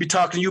somebody should be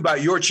talking to you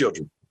about your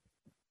children.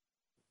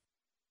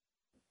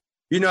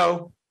 You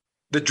know,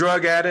 the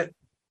drug addict,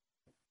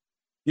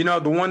 you know,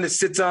 the one that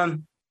sits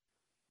on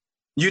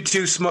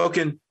YouTube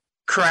smoking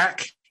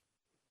crack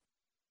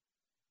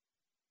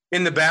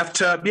in the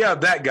bathtub. Yeah,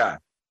 that guy.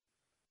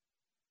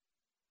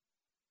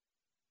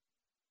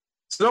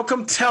 So don't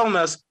come telling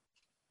us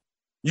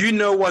you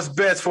know what's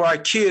best for our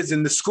kids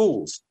in the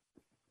schools.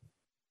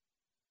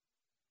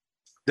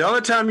 The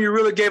only time you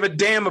really gave a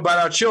damn about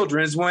our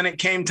children is when it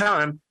came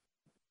time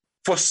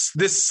for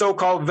this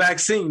so-called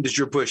vaccine that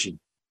you're pushing.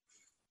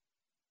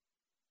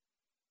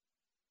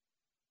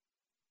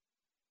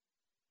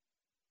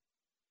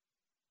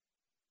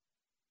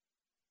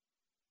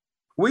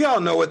 We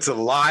all know it's a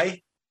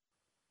lie.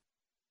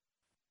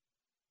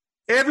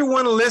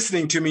 Everyone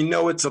listening to me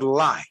know it's a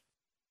lie.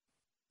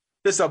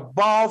 It's a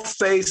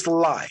bald-faced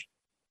lie.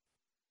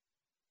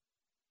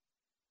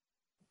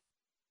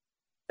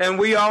 And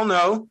we all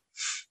know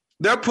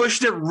they're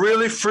pushing it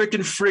really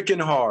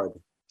freaking hard.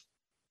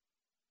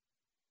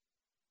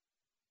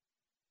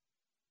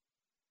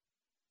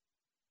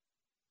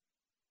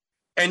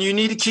 And you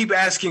need to keep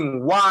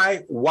asking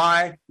why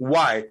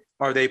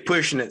are they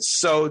pushing it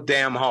so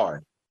damn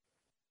hard?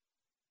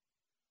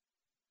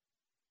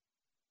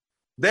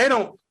 They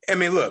don't,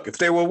 look, if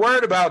they were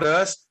worried about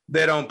us,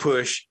 they don't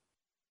push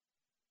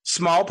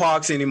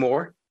smallpox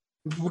anymore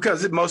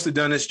because it mostly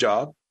done its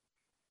job.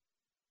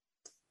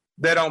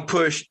 They don't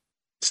push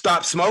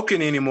stop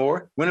smoking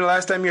anymore. When the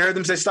last time you heard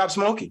them say stop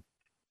smoking?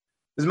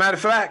 As a matter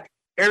of fact,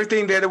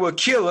 everything that will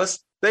kill us,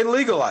 they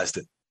legalized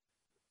it.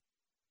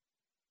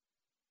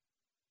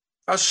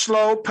 A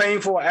slow,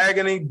 painful,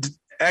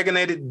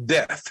 aggravated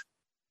death.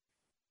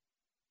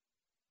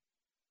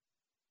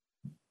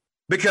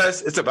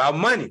 Because it's about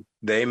money.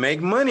 They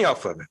make money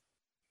off of it.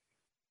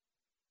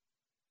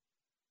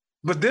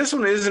 But this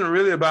one isn't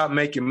really about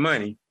making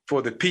money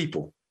for the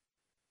people.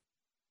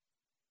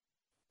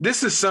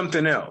 This is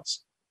something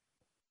else.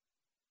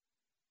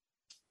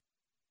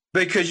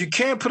 Because you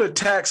can't put a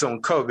tax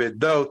on COVID,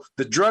 though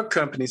the drug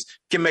companies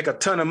can make a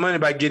ton of money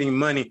by getting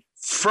money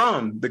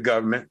from the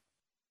government.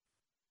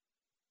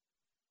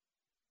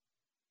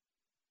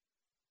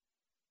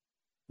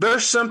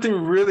 There's something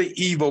really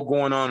evil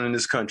going on in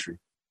this country.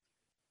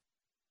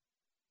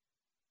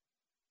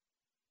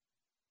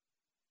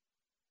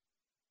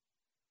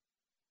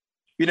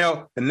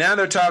 And now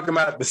they're talking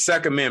about the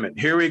Second Amendment.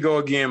 Here we go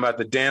again about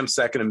the damn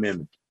Second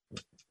Amendment.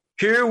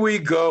 Here we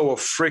go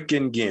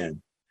freaking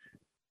again.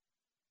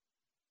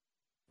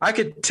 I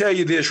could tell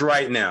you this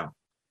right now.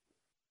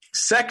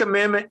 Second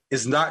Amendment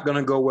is not going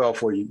to go well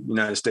for you,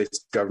 United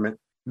States government.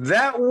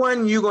 That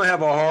one you're going to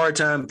have a hard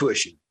time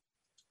pushing.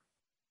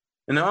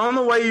 And the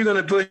only way you're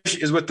going to push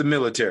is with the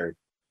military.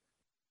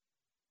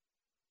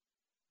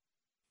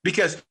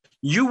 Because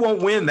you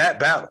won't win that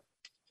battle.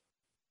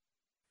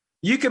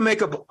 You can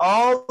make up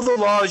all the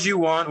laws you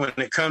want when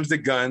it comes to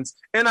guns,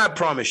 and I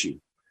promise you,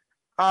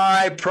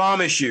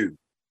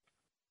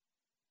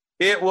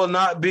 it will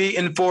not be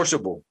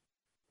enforceable.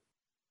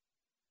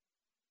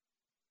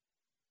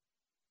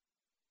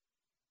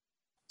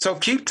 So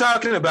keep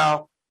talking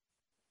about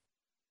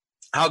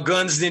how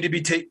guns need to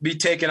be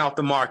taken off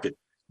the market.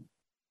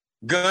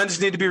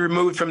 Guns need to be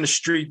removed from the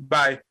street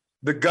by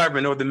the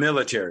government or the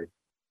military.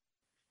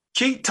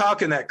 Keep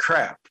talking that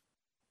crap.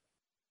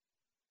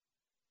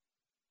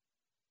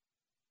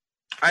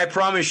 I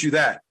promise you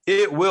that.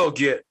 It will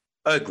get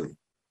ugly.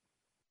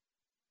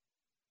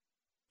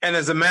 And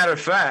as a matter of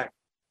fact,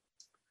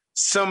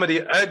 some of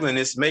the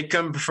ugliness may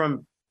come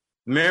from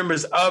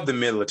members of the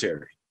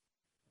military.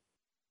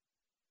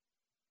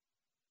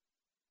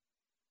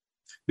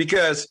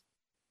 Because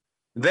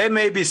they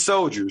may be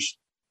soldiers,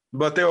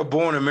 but they were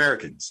born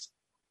Americans.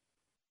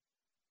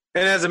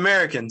 And as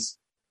Americans,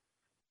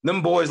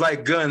 them boys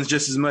like guns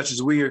just as much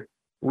as we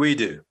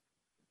do.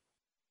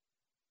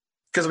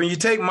 Because when you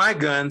take my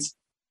guns,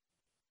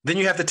 then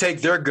you have to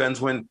take their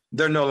guns when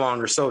they're no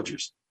longer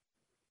soldiers.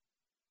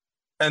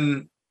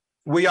 And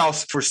we all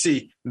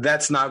foresee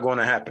that's not going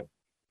to happen.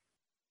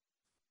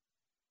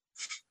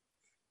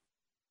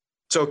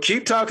 So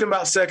keep talking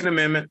about Second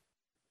Amendment.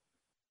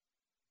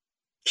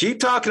 Keep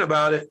talking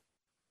about it.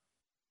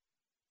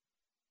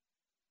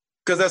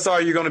 Because that's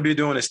all you're going to be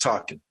doing is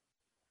talking.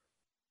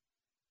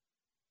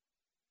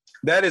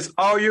 That is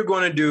all you're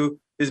going to do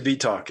is be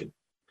talking.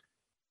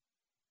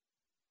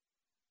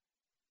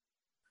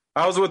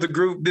 I was with a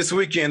group this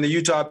weekend, the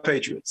Utah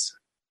Patriots.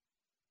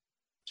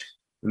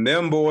 And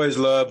them boys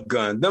love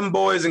guns. Them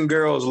boys and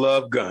girls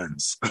love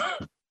guns.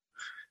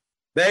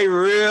 They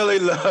really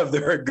love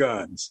their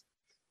guns.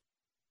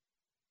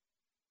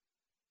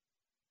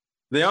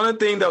 The only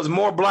thing that was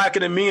more blacker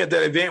than me at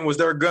that event was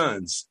their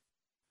guns.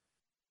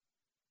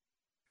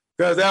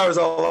 Because there was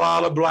a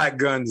lot of black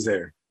guns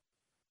there.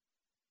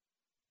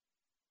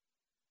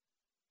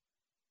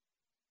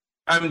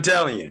 I'm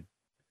telling you.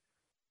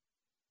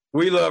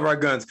 We love our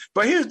guns.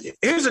 But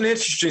here's an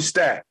interesting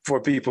stat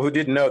for people who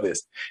didn't know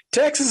this.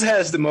 Texas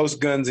has the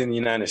most guns in the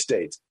United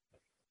States.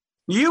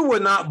 You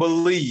would not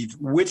believe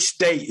which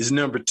state is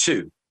number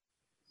 2.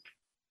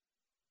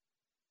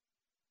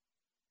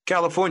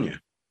 California.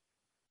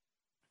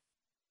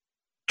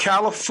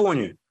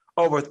 California.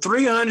 Over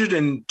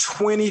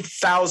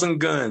 320,000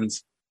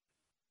 guns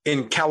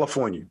in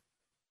California.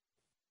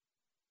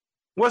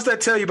 What's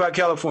that tell you about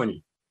California?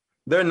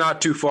 They're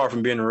not too far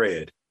from being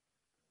red.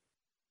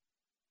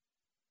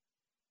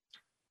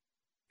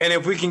 And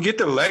if we can get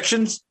the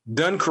elections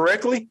done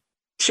correctly,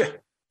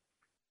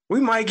 we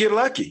might get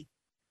lucky.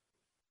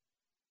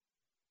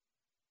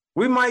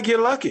 We might get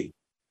lucky.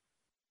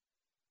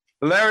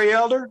 Larry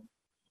Elder,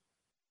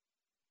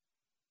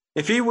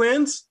 if he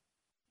wins,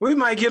 we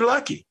might get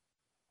lucky.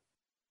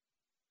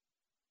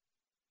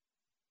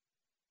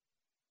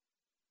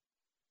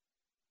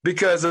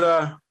 Because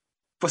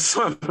for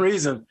some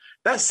reason,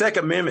 that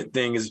Second Amendment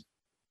thing is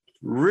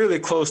really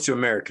close to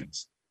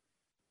Americans.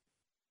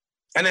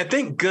 And I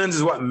think guns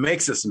is what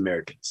makes us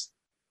Americans,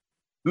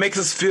 makes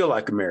us feel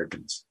like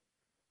Americans.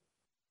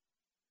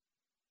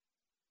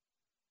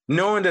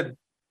 Knowing that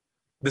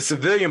the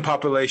civilian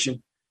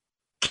population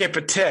can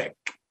protect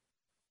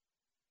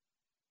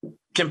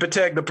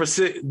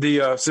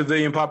the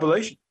civilian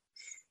population.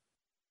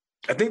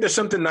 I think there's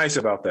something nice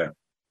about that.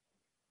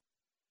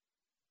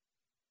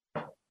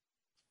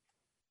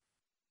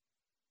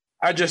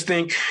 I just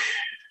think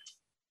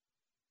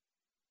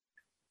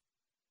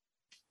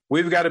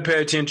we've got to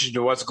pay attention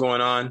to what's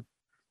going on.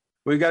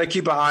 We've got to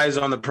keep our eyes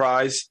on the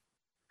prize,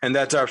 and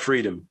that's our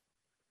freedom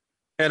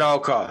at all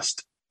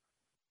costs.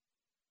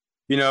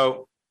 You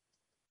know,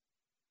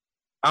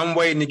 I'm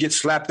waiting to get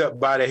slapped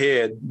upside the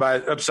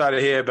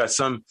head by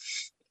some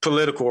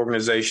political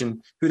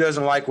organization who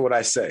doesn't like what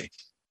I say.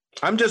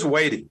 I'm just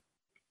waiting.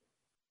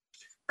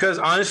 Because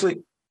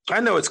honestly, I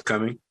know it's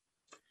coming.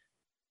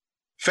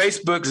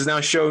 Facebook is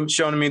now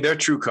showing me their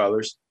true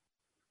colors.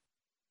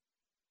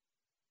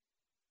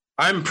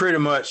 I'm pretty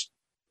much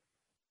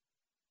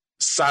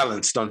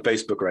silenced on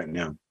Facebook right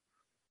now.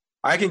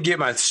 I can get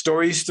my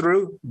stories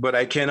through, but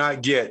I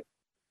cannot get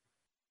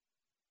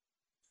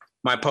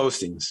my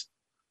postings.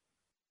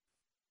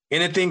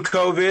 Anything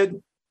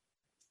COVID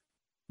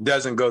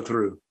doesn't go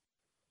through.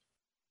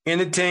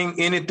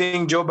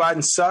 Anything Joe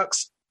Biden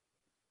sucks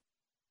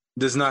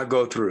does not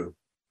go through.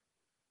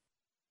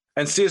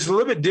 And see, it's a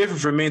little bit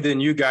different for me than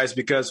you guys,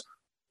 because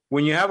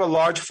when you have a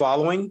large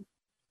following,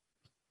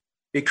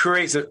 it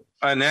creates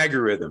an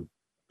algorithm.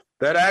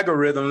 That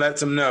algorithm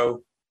lets them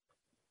know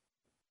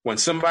when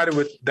somebody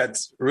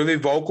that's really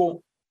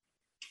vocal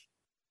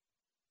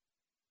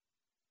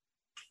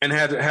and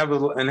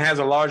has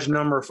a large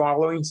number of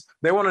followings,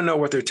 they want to know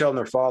what they're telling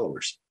their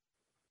followers.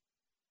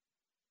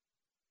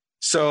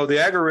 So the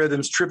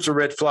algorithms trips a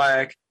red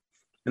flag.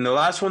 And the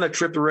last one that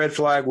tripped a red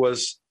flag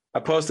was I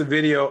posted a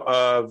video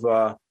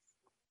of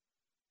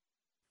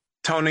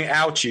Tony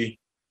Fauci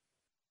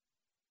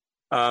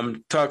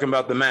talking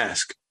about the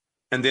mask.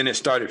 And then it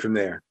started from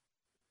there.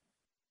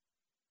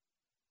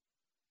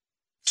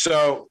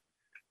 So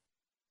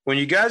when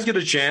you guys get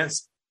a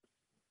chance,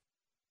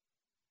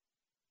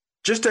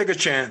 just take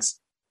a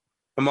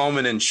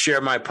moment and share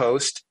my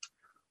post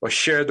or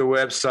share the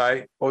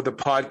website or the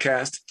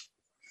podcast.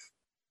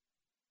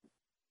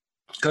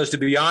 Because to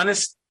be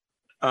honest,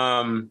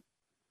 I'm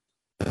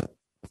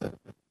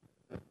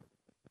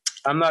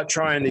not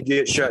trying to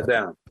get shut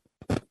down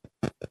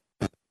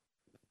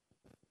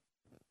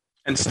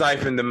and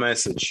stifle the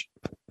message.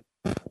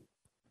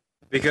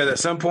 Because at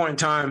some point in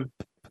time,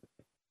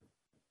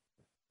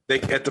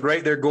 at the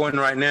rate they're going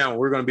right now,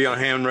 we're going to be on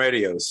ham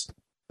radios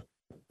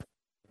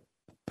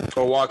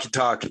or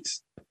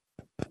walkie-talkies.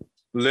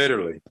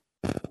 Literally.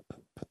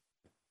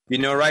 You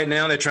know, right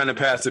now they're trying to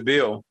pass a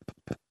bill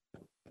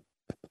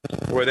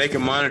where they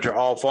can monitor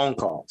all phone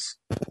calls,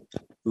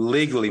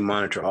 legally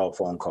monitor all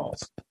phone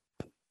calls.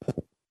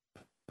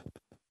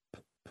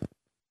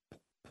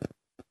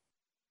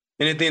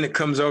 Anything that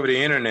comes over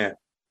the internet,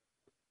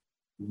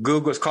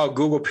 it's called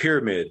Google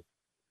Pyramid,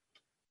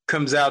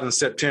 comes out in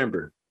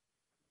September.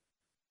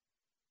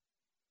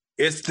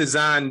 It's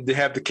designed to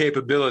have the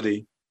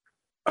capability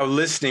of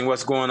listening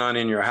what's going on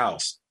in your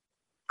house,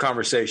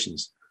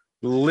 conversations.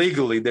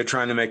 Legally, they're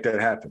trying to make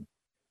that happen.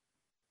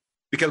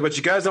 Because what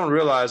you guys don't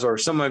realize, or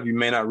some of you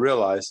may not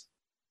realize,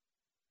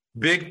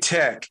 big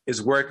tech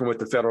is working with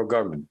the federal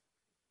government.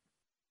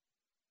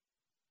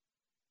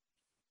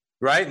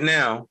 Right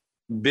now,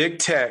 big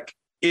tech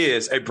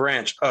is a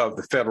branch of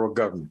the federal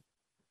government.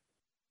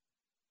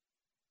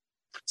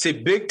 See,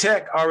 big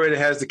tech already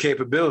has the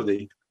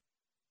capability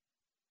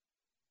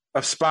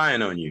of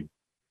spying on you.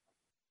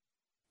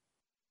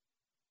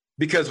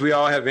 Because we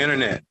all have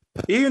internet.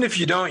 Even if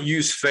you don't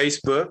use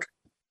Facebook,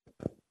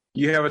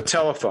 you have a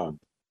telephone.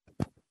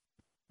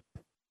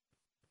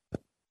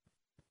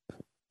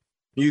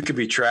 You could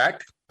be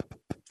tracked.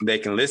 They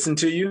can listen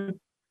to you.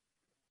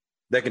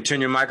 They can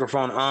turn your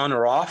microphone on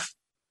or off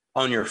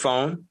on your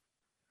phone.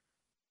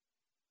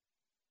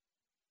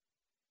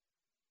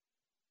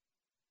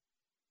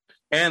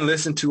 And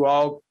listen to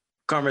all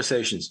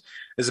conversations.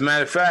 As a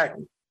matter of fact,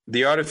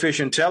 the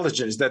artificial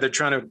intelligence that they're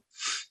trying to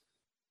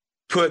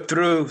put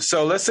through.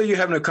 So let's say you're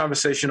having a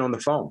conversation on the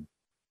phone.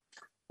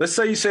 Let's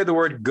say you say the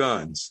word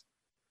guns.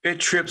 It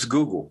trips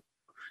Google.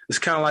 It's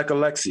kind of like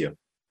Alexia.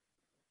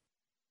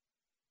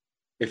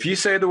 If you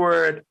say the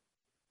word,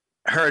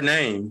 her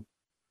name,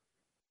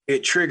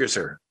 it triggers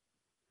her.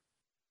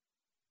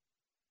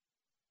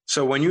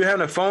 So when you're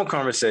having a phone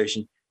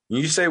conversation,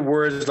 you say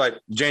words like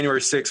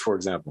January 6th, for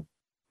example,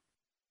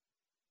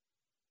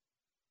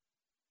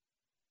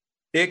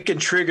 it can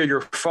trigger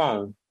your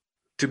phone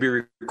to be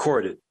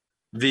recorded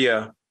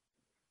via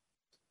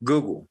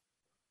Google.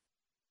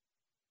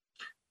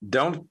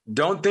 Don't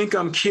think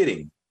I'm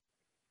kidding.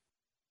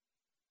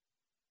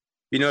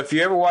 You know, if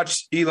you ever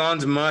watch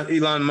Elon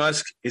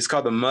Musk, it's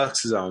called the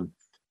Musk Zone.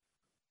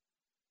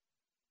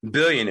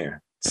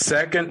 Billionaire,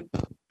 second,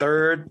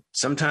 third,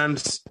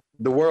 sometimes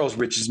the world's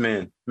richest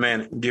man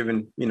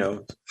given,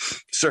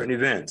 certain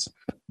events.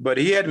 But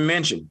he had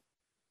mentioned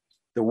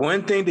The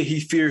one thing that he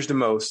fears the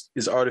most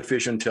is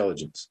artificial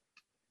intelligence.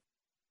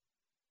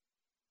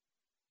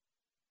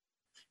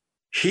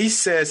 He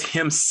says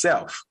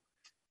himself,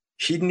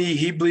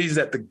 he believes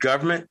that the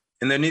government,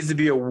 and there needs to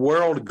be a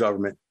world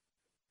government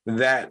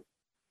that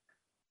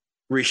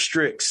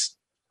restricts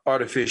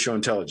artificial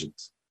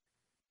intelligence.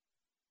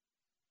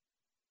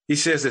 He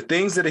says the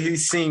things that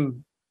he's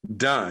seen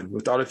done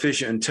with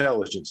artificial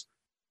intelligence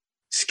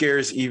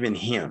scares even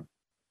him.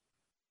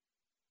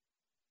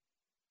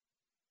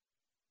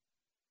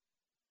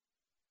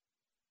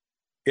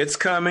 It's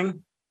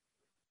coming.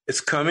 It's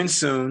coming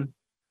soon.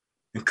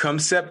 And come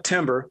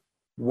September,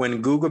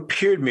 when Google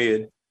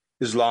Pyramid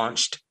is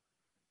launched,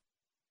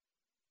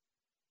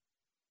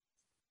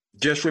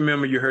 just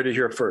remember you heard it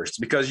here first,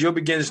 because you'll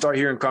begin to start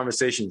hearing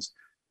conversations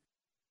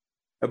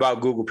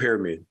about Google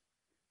Pyramid.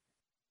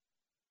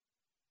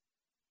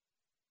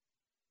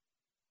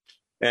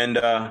 And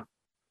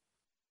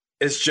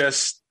it's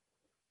just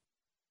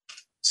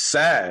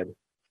sad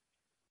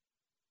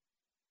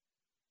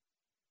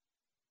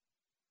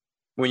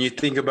when you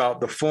think about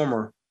the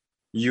former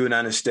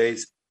United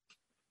States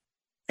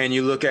and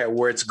you look at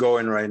where it's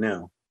going right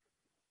now.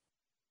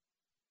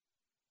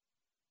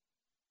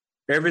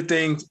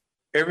 Everything's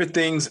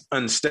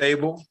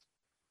unstable,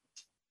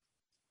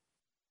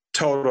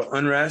 total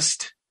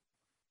unrest.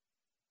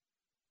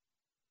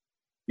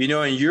 You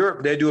know, in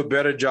Europe, they do a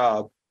better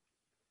job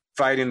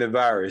fighting the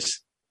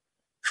virus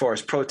as far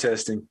as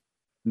protesting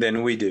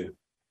than we do.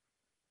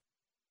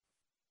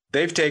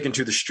 They've taken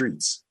to the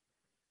streets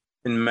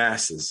in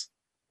masses,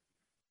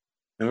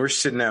 and we're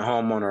sitting at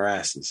home on our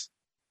asses.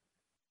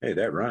 Hey,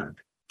 that rhymed.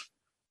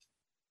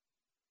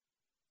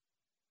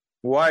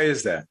 Why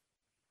is that?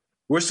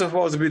 We're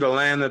supposed to be the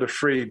land of the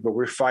free, but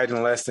we're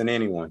fighting less than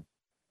anyone.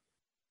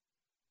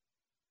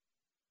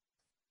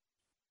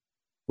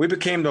 We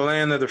became the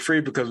land of the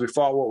free because we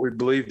fought what we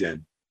believed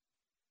in.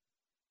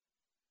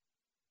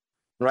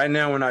 Right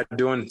now, we're not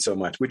doing so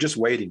much. We're just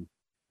waiting.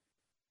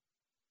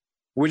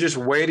 We're just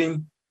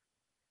waiting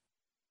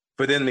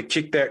for them to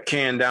kick that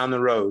can down the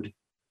road,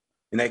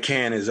 and that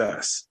can is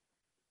us.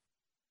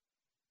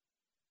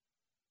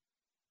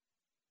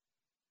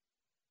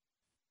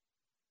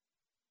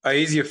 An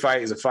easier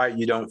fight is a fight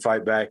you don't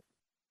fight back.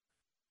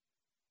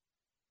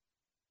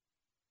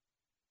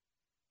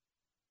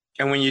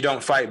 And when you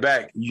don't fight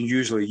back,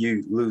 you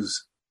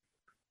lose.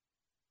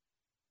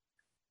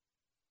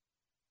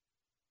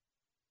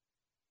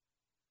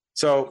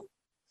 So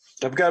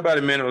I've got about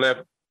a minute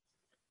left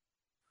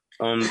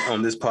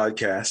on this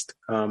podcast.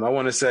 I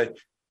want to say,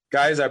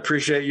 guys, I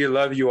appreciate you.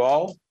 Love you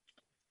all.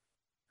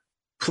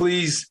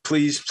 Please,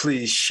 please,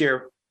 please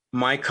share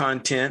my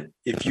content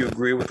if you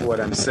agree with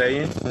what I'm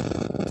saying.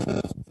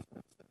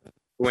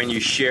 When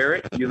you share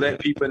it, you let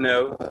people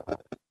know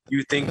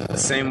you think the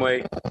same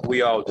way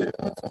we all do.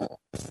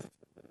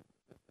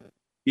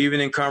 Even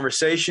in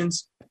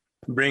conversations,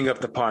 bring up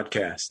the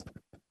podcast.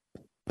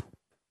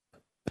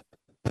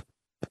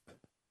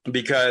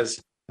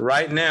 Because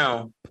right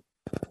now,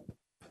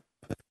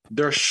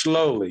 they're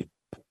slowly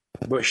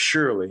but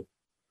surely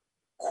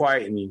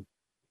quietening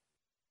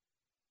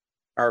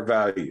our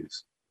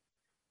values.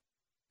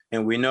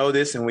 And we know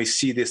this and we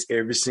see this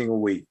every single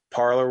week.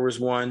 Parler was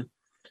one.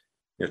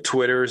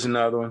 Twitter is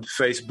another one.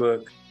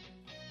 Facebook.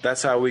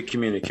 That's how we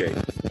communicate.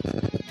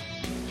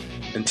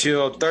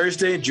 Until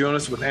Thursday, join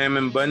us with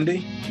Ammon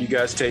Bundy. You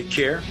guys take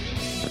care.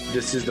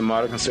 This is the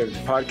Modern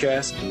Conservative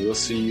Podcast, and we'll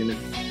see you